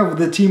have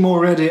the team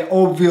already,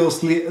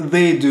 obviously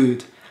they do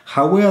it.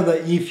 However,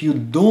 if you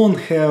don't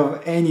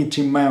have any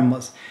team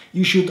members,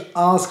 you should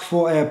ask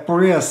for a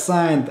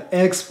pre-assigned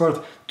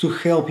expert to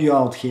help you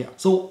out here.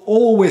 So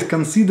always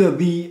consider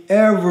the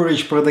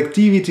average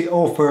productivity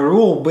of a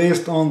role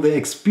based on the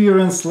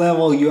experience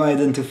level you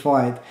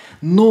identified,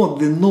 not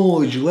the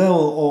knowledge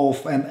level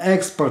of an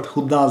expert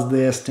who does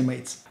the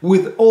estimates.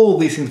 With all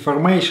this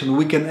information,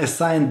 we can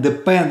assign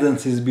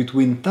dependencies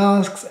between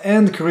tasks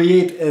and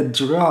create a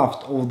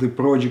draft of the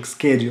project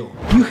schedule.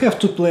 You have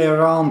to play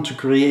around to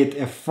create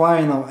a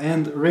final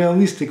and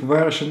realistic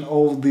version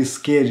of this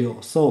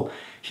schedule. So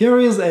here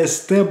is a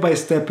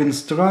step-by-step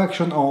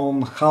instruction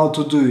on how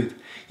to do it.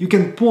 You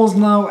can pause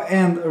now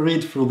and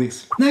read through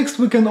this. Next,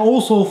 we can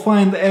also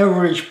find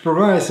average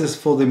prices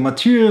for the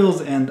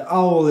materials and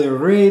hourly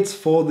rates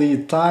for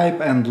the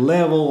type and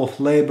level of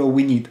labor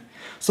we need.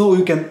 So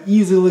you can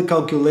easily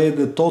calculate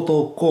the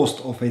total cost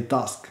of a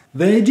task.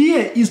 The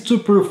idea is to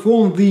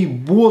perform the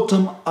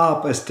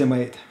bottom-up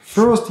estimate.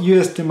 First, you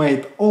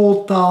estimate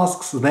all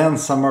tasks, then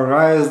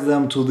summarize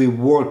them to the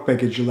work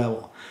package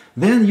level.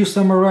 Then you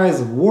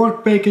summarize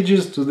work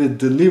packages to the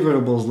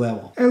deliverables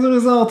level. As a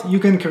result, you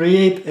can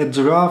create a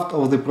draft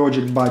of the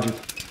project budget.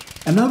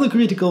 Another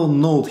critical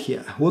note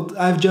here. What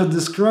I've just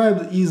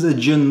described is a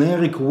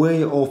generic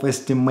way of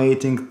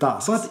estimating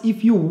tasks. But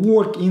if you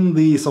work in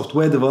the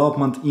software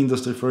development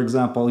industry, for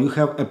example, you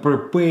have a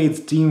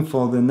prepaid team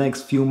for the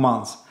next few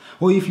months.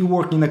 Or if you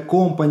work in a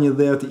company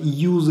that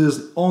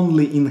uses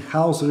only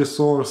in-house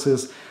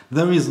resources,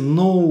 there is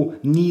no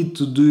need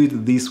to do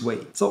it this way.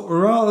 So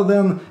rather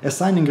than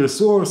assigning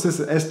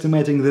resources,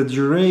 estimating the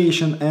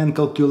duration and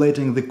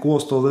calculating the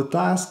cost of the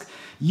task,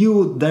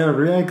 you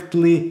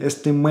directly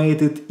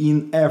estimate it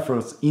in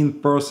efforts, in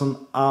person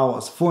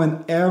hours, for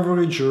an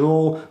average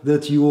role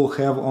that you will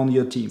have on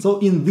your team. So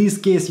in this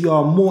case, you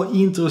are more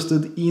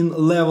interested in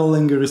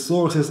leveling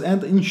resources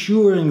and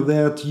ensuring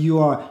that you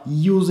are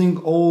using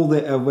all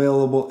the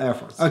available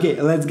efforts.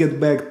 Okay, let's get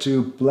back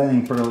to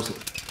planning process.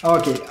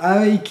 Okay,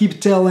 I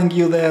keep telling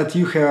you that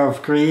you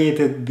have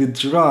created the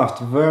draft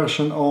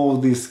version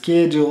of the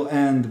schedule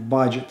and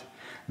budget.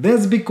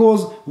 That's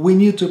because we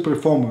need to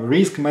perform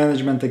risk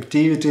management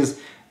activities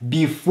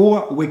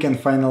before we can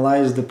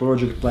finalize the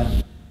project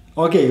plan.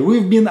 Okay,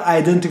 we've been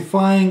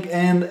identifying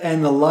and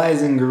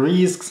analyzing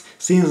risks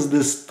since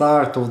the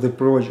start of the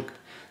project.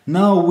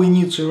 Now we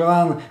need to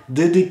run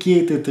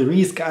dedicated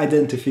risk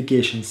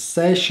identification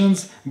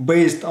sessions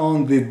based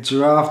on the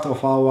draft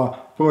of our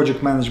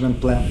project management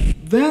plan.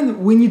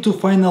 Then we need to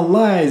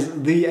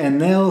finalize the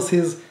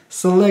analysis,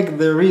 select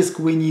the risk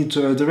we need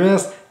to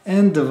address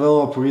and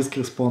develop risk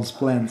response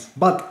plans.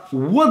 But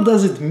what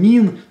does it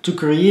mean to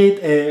create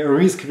a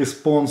risk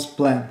response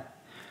plan?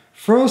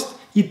 First,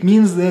 it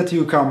means that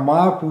you come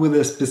up with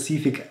a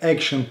specific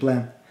action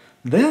plan.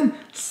 Then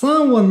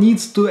someone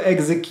needs to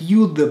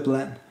execute the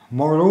plan.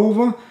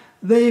 Moreover,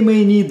 they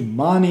may need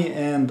money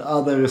and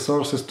other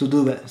resources to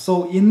do that.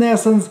 So in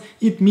essence,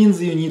 it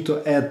means you need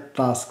to add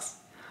tasks.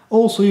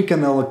 Also, you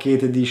can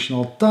allocate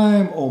additional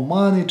time or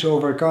money to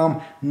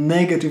overcome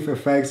negative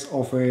effects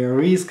of a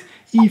risk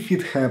if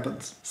it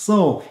happens.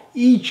 So,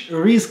 each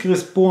risk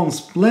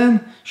response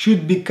plan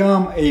should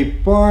become a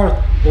part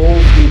of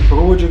the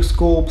project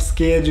scope,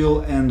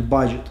 schedule and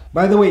budget.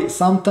 By the way,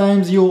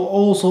 sometimes you'll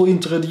also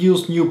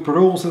introduce new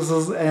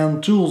processes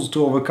and tools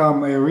to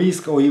overcome a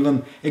risk or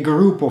even a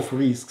group of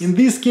risks. In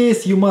this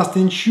case, you must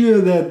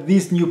ensure that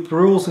these new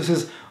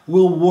processes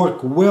will work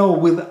well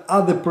with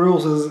other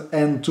processes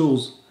and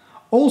tools.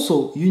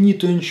 Also, you need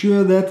to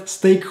ensure that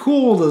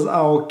stakeholders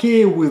are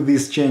okay with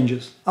these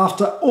changes.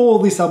 After all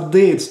these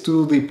updates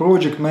to the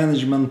project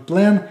management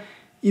plan,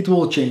 it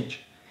will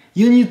change.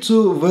 You need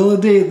to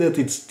validate that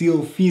it's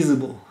still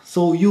feasible.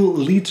 So you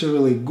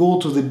literally go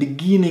to the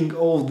beginning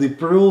of the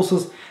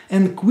process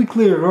and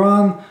quickly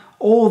run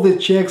all the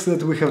checks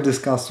that we have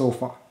discussed so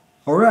far.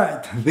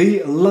 Alright,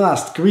 the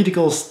last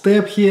critical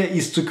step here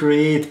is to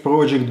create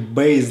project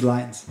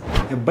baselines.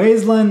 A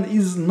baseline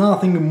is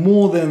nothing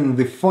more than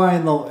the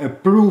final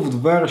approved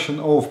version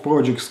of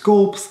project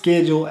scope,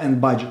 schedule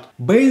and budget.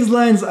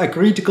 Baselines are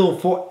critical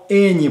for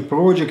any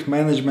project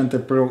management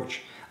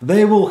approach.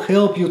 They will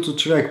help you to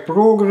track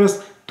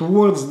progress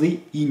towards the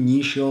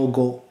initial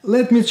goal.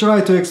 Let me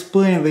try to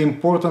explain the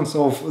importance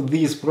of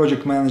this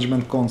project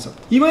management concept.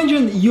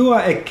 Imagine you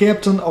are a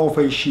captain of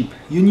a ship.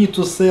 You need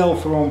to sail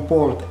from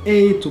port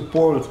A to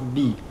port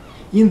B.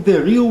 In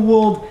the real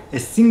world, a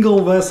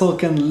single vessel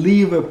can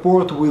leave a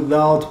port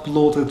without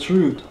plotted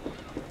route.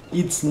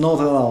 It's not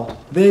allowed.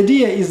 The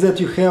idea is that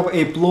you have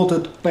a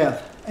plotted path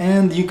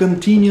and you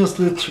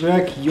continuously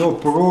track your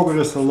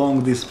progress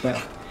along this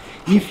path.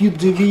 If you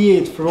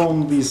deviate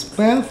from this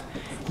path,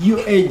 you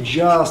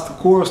adjust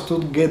course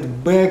to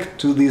get back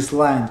to this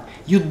line.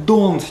 You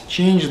don't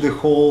change the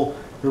whole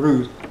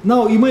route.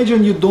 Now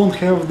imagine you don't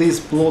have this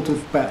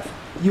plotted path.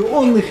 You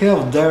only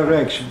have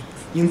direction.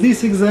 In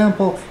this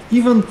example,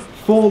 even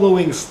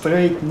following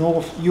straight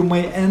north, you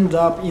may end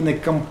up in a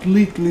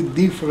completely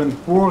different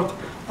port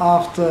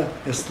after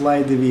a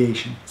slight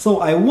deviation.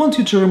 So I want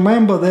you to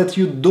remember that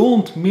you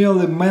don't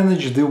merely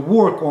manage the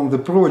work on the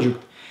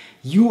project.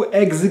 You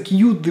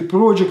execute the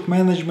project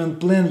management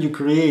plan you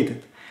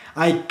created.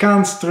 I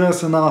can't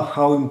stress enough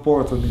how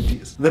important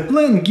it is. The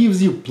plan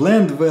gives you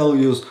planned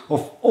values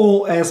of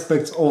all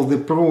aspects of the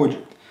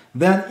project.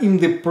 Then in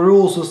the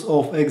process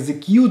of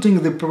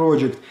executing the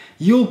project,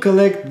 you'll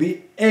collect the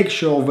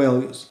actual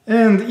values.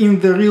 And in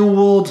the real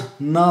world,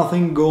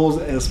 nothing goes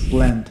as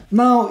planned.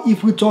 Now,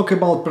 if we talk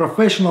about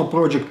professional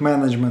project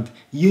management,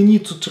 you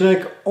need to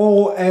track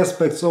all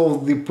aspects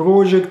of the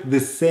project the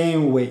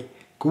same way.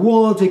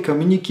 Quality,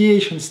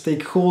 communication,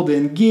 stakeholder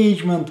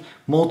engagement,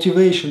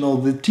 motivation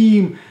of the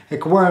team,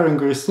 acquiring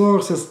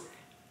resources,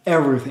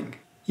 everything.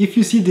 If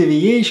you see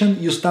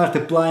deviation, you start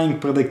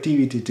applying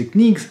productivity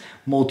techniques,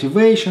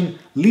 motivation,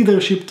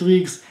 leadership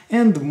tricks,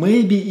 and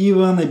maybe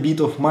even a bit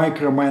of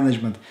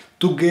micromanagement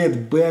to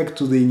get back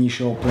to the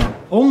initial plan.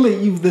 Only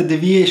if the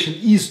deviation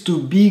is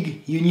too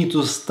big, you need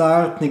to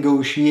start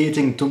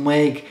negotiating to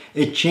make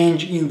a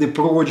change in the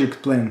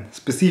project plan,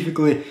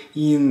 specifically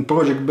in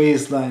project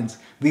baselines.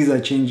 These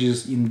are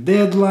changes in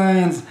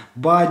deadlines,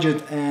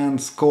 budget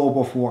and scope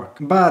of work.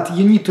 But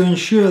you need to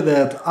ensure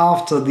that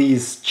after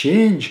this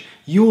change,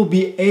 you'll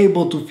be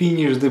able to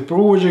finish the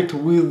project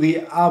with the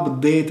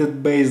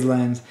updated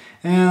baselines.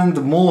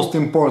 And most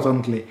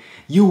importantly,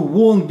 you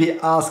won't be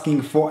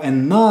asking for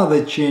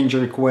another change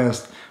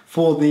request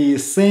for the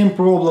same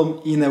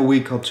problem in a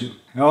week or two.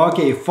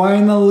 Okay,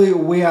 finally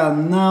we are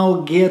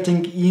now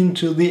getting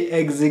into the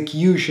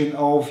execution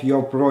of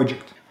your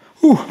project.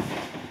 Whew.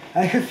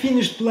 I have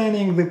finished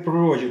planning the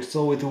project,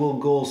 so it will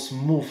go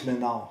smoothly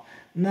now.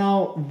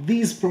 Now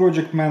this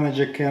project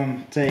manager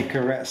can take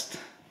a rest.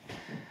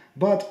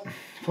 But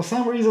for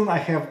some reason I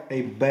have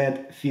a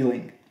bad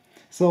feeling.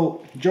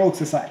 So,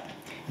 jokes aside,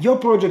 your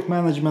project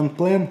management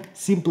plan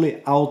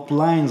simply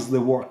outlines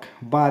the work,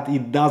 but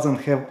it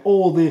doesn't have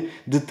all the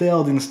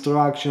detailed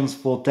instructions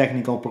for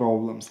technical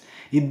problems.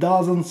 It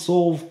doesn't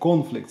solve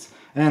conflicts.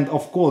 And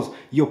of course,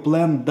 your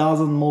plan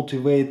doesn't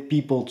motivate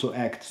people to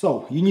act.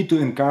 So, you need to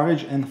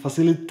encourage and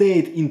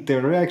facilitate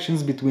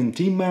interactions between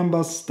team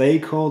members,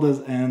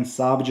 stakeholders and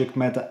subject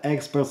matter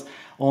experts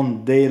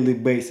on daily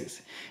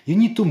basis. You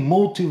need to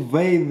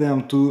motivate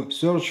them to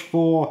search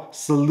for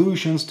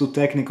solutions to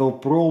technical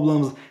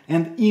problems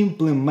and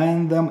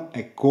implement them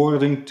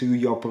according to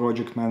your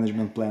project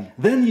management plan.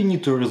 Then you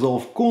need to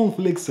resolve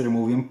conflicts,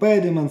 remove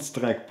impediments,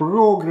 track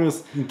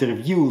progress,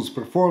 interviews,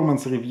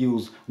 performance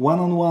reviews,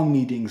 one-on-one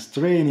meetings,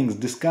 trainings,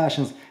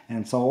 discussions,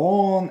 and so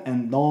on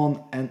and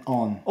on and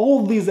on.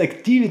 All these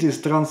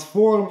activities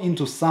transform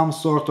into some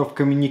sort of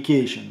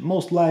communication.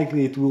 Most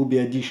likely it will be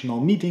additional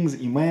meetings,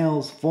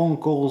 emails, phone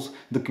calls,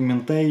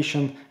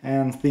 documentation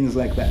and things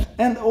like that.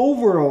 And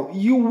overall,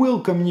 you will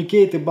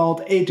communicate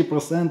about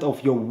 80%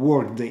 of your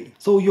workday.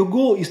 So your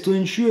goal is to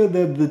ensure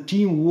that the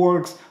team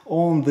works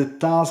on the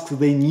tasks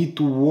they need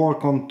to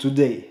work on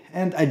today.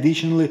 And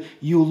additionally,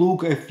 you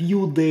look a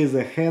few days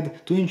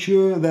ahead to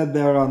ensure that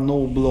there are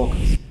no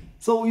blockers.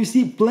 So you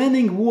see,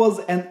 planning was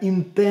an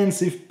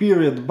intensive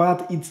period,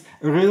 but it's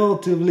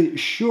relatively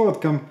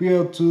short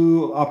compared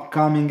to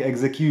upcoming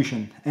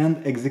execution. And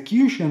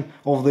execution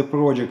of the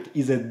project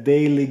is a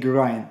daily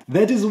grind.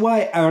 That is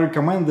why I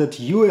recommend that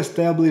you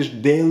establish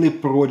daily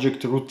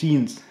project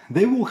routines.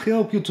 They will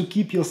help you to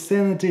keep your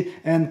sanity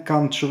and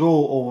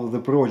control over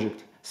the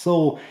project.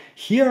 So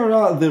here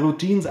are the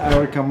routines I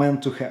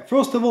recommend to have.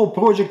 First of all,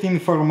 project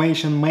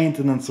information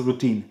maintenance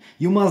routine.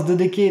 You must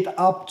dedicate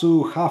up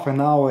to half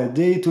an hour a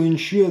day to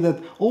ensure that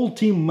all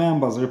team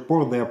members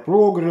report their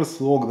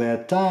progress, log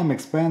their time,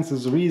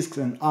 expenses, risks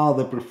and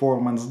other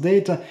performance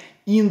data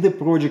in the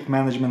project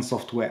management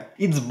software.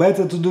 It's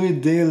better to do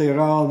it daily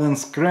rather than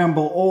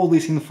scramble all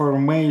this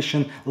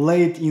information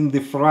late in the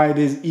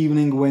Friday's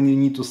evening when you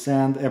need to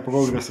send a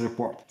progress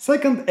report.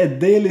 Second, a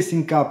daily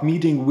sync-up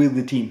meeting with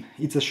the team.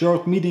 It's a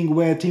short meeting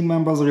where team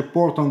members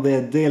report on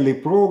their daily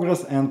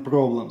progress and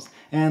problems,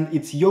 and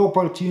it's your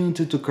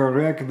opportunity to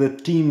correct the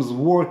team's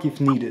work if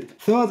needed.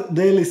 Third,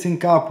 daily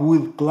sync-up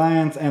with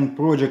clients and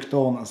project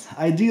owners.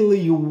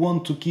 Ideally, you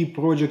want to keep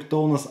project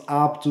owners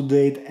up to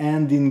date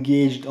and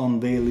engaged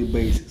on daily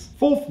basis.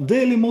 Fourth,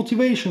 daily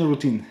motivation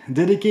routine.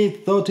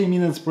 Dedicate 30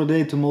 minutes per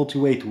day to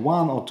motivate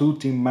 1 or 2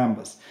 team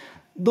members.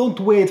 Don't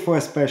wait for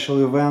a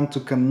special event to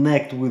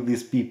connect with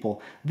these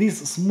people.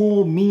 These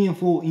small,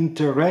 meaningful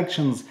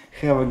interactions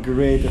have a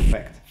great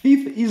effect.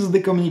 Fifth is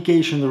the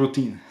communication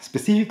routine.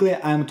 Specifically,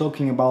 I'm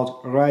talking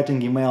about writing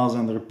emails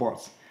and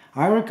reports.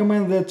 I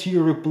recommend that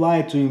you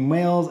reply to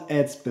emails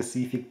at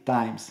specific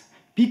times.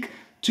 Pick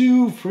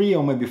 2, 3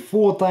 or maybe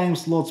 4 time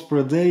slots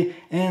per day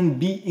and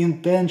be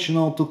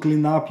intentional to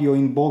clean up your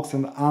inbox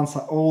and answer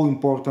all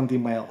important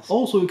emails.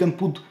 Also, you can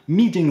put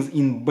meetings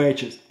in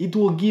batches. It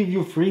will give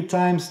you 3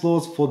 time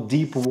slots for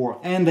deep work.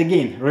 And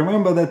again,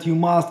 remember that you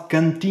must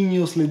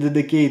continuously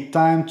dedicate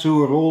time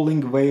to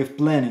rolling wave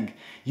planning.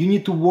 You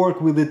need to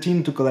work with the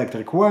team to collect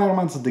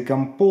requirements,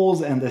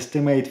 decompose and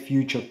estimate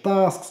future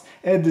tasks,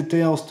 add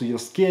details to your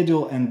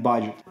schedule and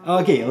budget.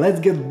 Okay,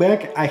 let's get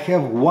back. I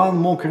have one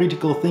more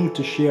critical thing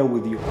to share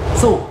with you.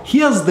 So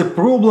here's the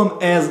problem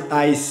as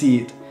I see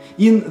it.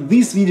 In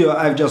this video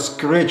I've just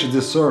scratched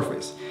the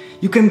surface.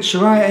 You can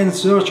try and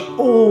search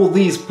all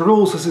these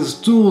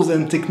processes, tools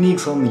and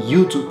techniques on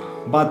YouTube.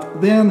 But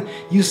then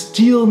you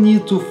still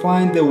need to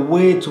find a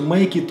way to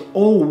make it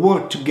all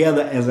work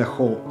together as a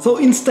whole. So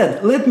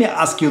instead, let me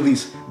ask you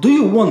this. Do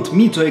you want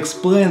me to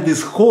explain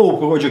this whole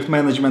project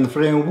management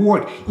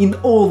framework in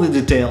all the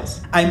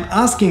details? I'm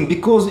asking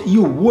because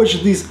you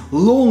watch this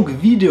long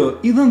video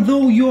even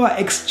though you are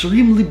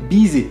extremely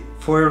busy.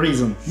 For a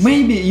reason.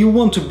 Maybe you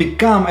want to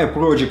become a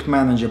project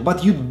manager,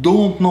 but you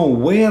don't know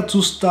where to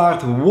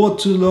start, what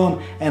to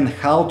learn and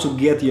how to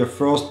get your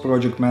first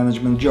project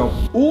management job.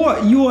 Or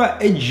you are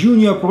a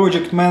junior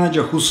project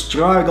manager who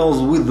struggles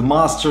with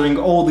mastering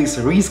all this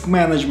risk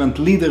management,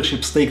 leadership,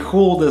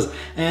 stakeholders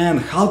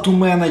and how to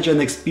manage an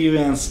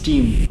experienced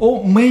team.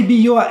 Or maybe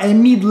you are a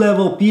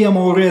mid-level PM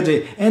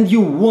already and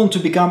you want to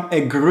become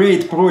a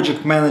great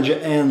project manager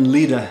and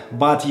leader,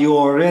 but you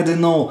already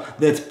know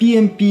that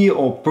PMP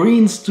or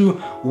Prince2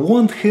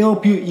 won't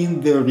help you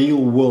in the real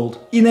world.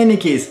 In any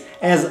case,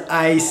 as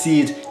I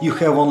see it, you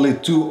have only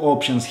 2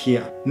 options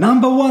here.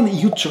 Number 1,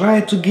 you try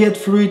to get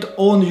through it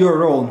on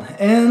your own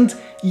and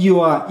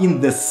you are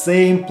in the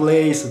same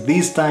place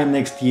this time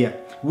next year,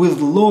 with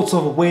lots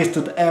of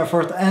wasted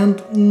effort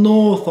and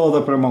no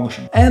further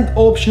promotion. And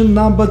option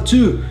number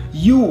 2,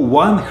 you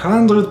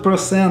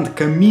 100%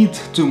 commit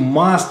to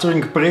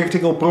mastering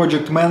practical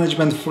project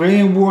management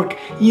framework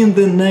in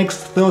the next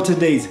 30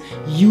 days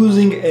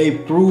using a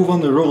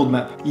proven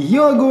roadmap.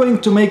 You're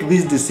going to make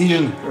this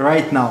decision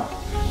right now.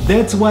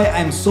 That's why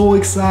I'm so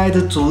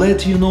excited to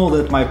let you know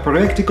that my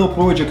practical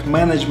project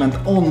management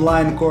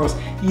online course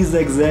is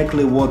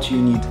exactly what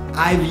you need.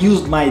 I've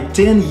used my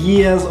 10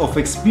 years of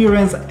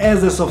experience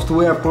as a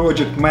software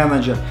project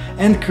manager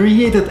and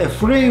created a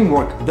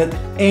framework that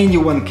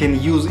anyone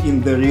can use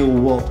in the real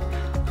world.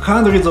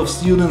 Hundreds of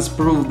students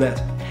prove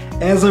that.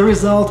 As a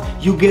result,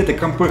 you get a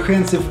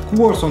comprehensive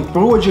course on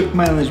project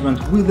management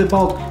with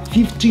about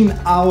 15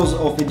 hours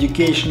of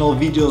educational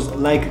videos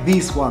like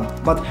this one,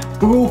 but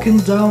broken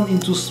down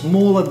into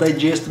smaller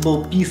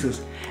digestible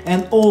pieces.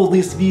 And all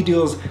these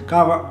videos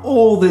cover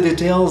all the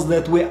details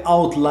that we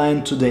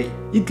outlined today.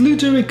 It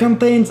literally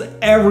contains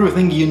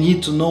everything you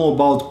need to know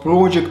about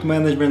project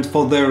management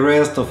for the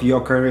rest of your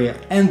career.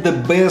 And the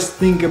best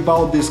thing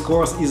about this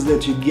course is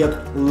that you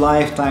get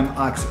lifetime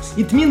access.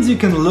 It means you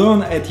can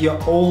learn at your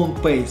own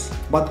pace,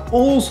 but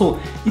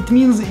also it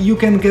means you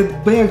can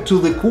get back to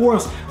the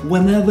course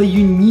whenever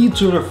you need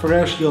to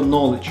refresh your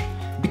knowledge.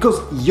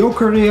 Because your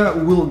career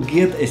will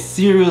get a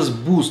serious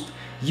boost.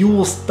 You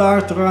will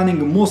start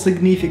running more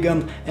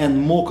significant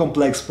and more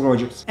complex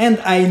projects.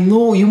 And I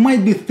know you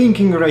might be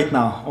thinking right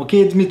now,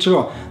 okay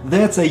Dmitro,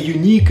 that's a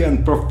unique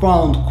and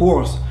profound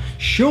course.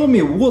 Show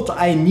me what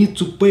I need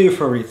to pay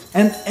for it.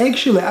 And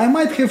actually I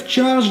might have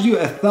charged you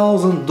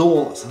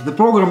 $1,000. The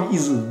program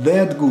is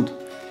that good.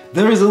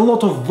 There is a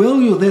lot of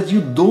value that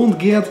you don't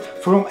get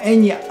from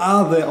any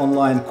other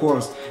online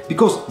course,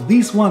 because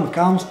this one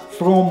comes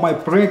from my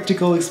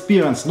practical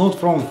experience, not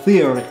from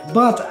theory.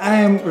 But I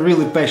am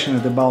really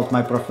passionate about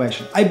my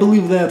profession. I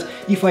believe that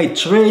if I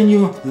train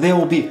you, there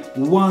will be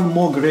one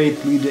more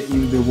great leader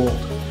in the world.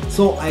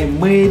 So I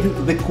made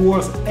the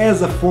course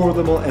as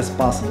affordable as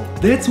possible.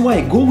 That's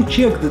why go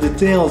check the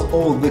details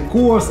of the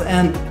course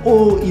and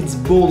all its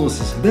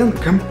bonuses. Then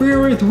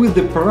compare it with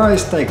the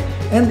price tag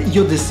and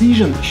your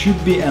decision should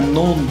be a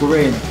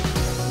non-brainer.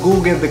 Go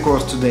get the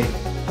course today.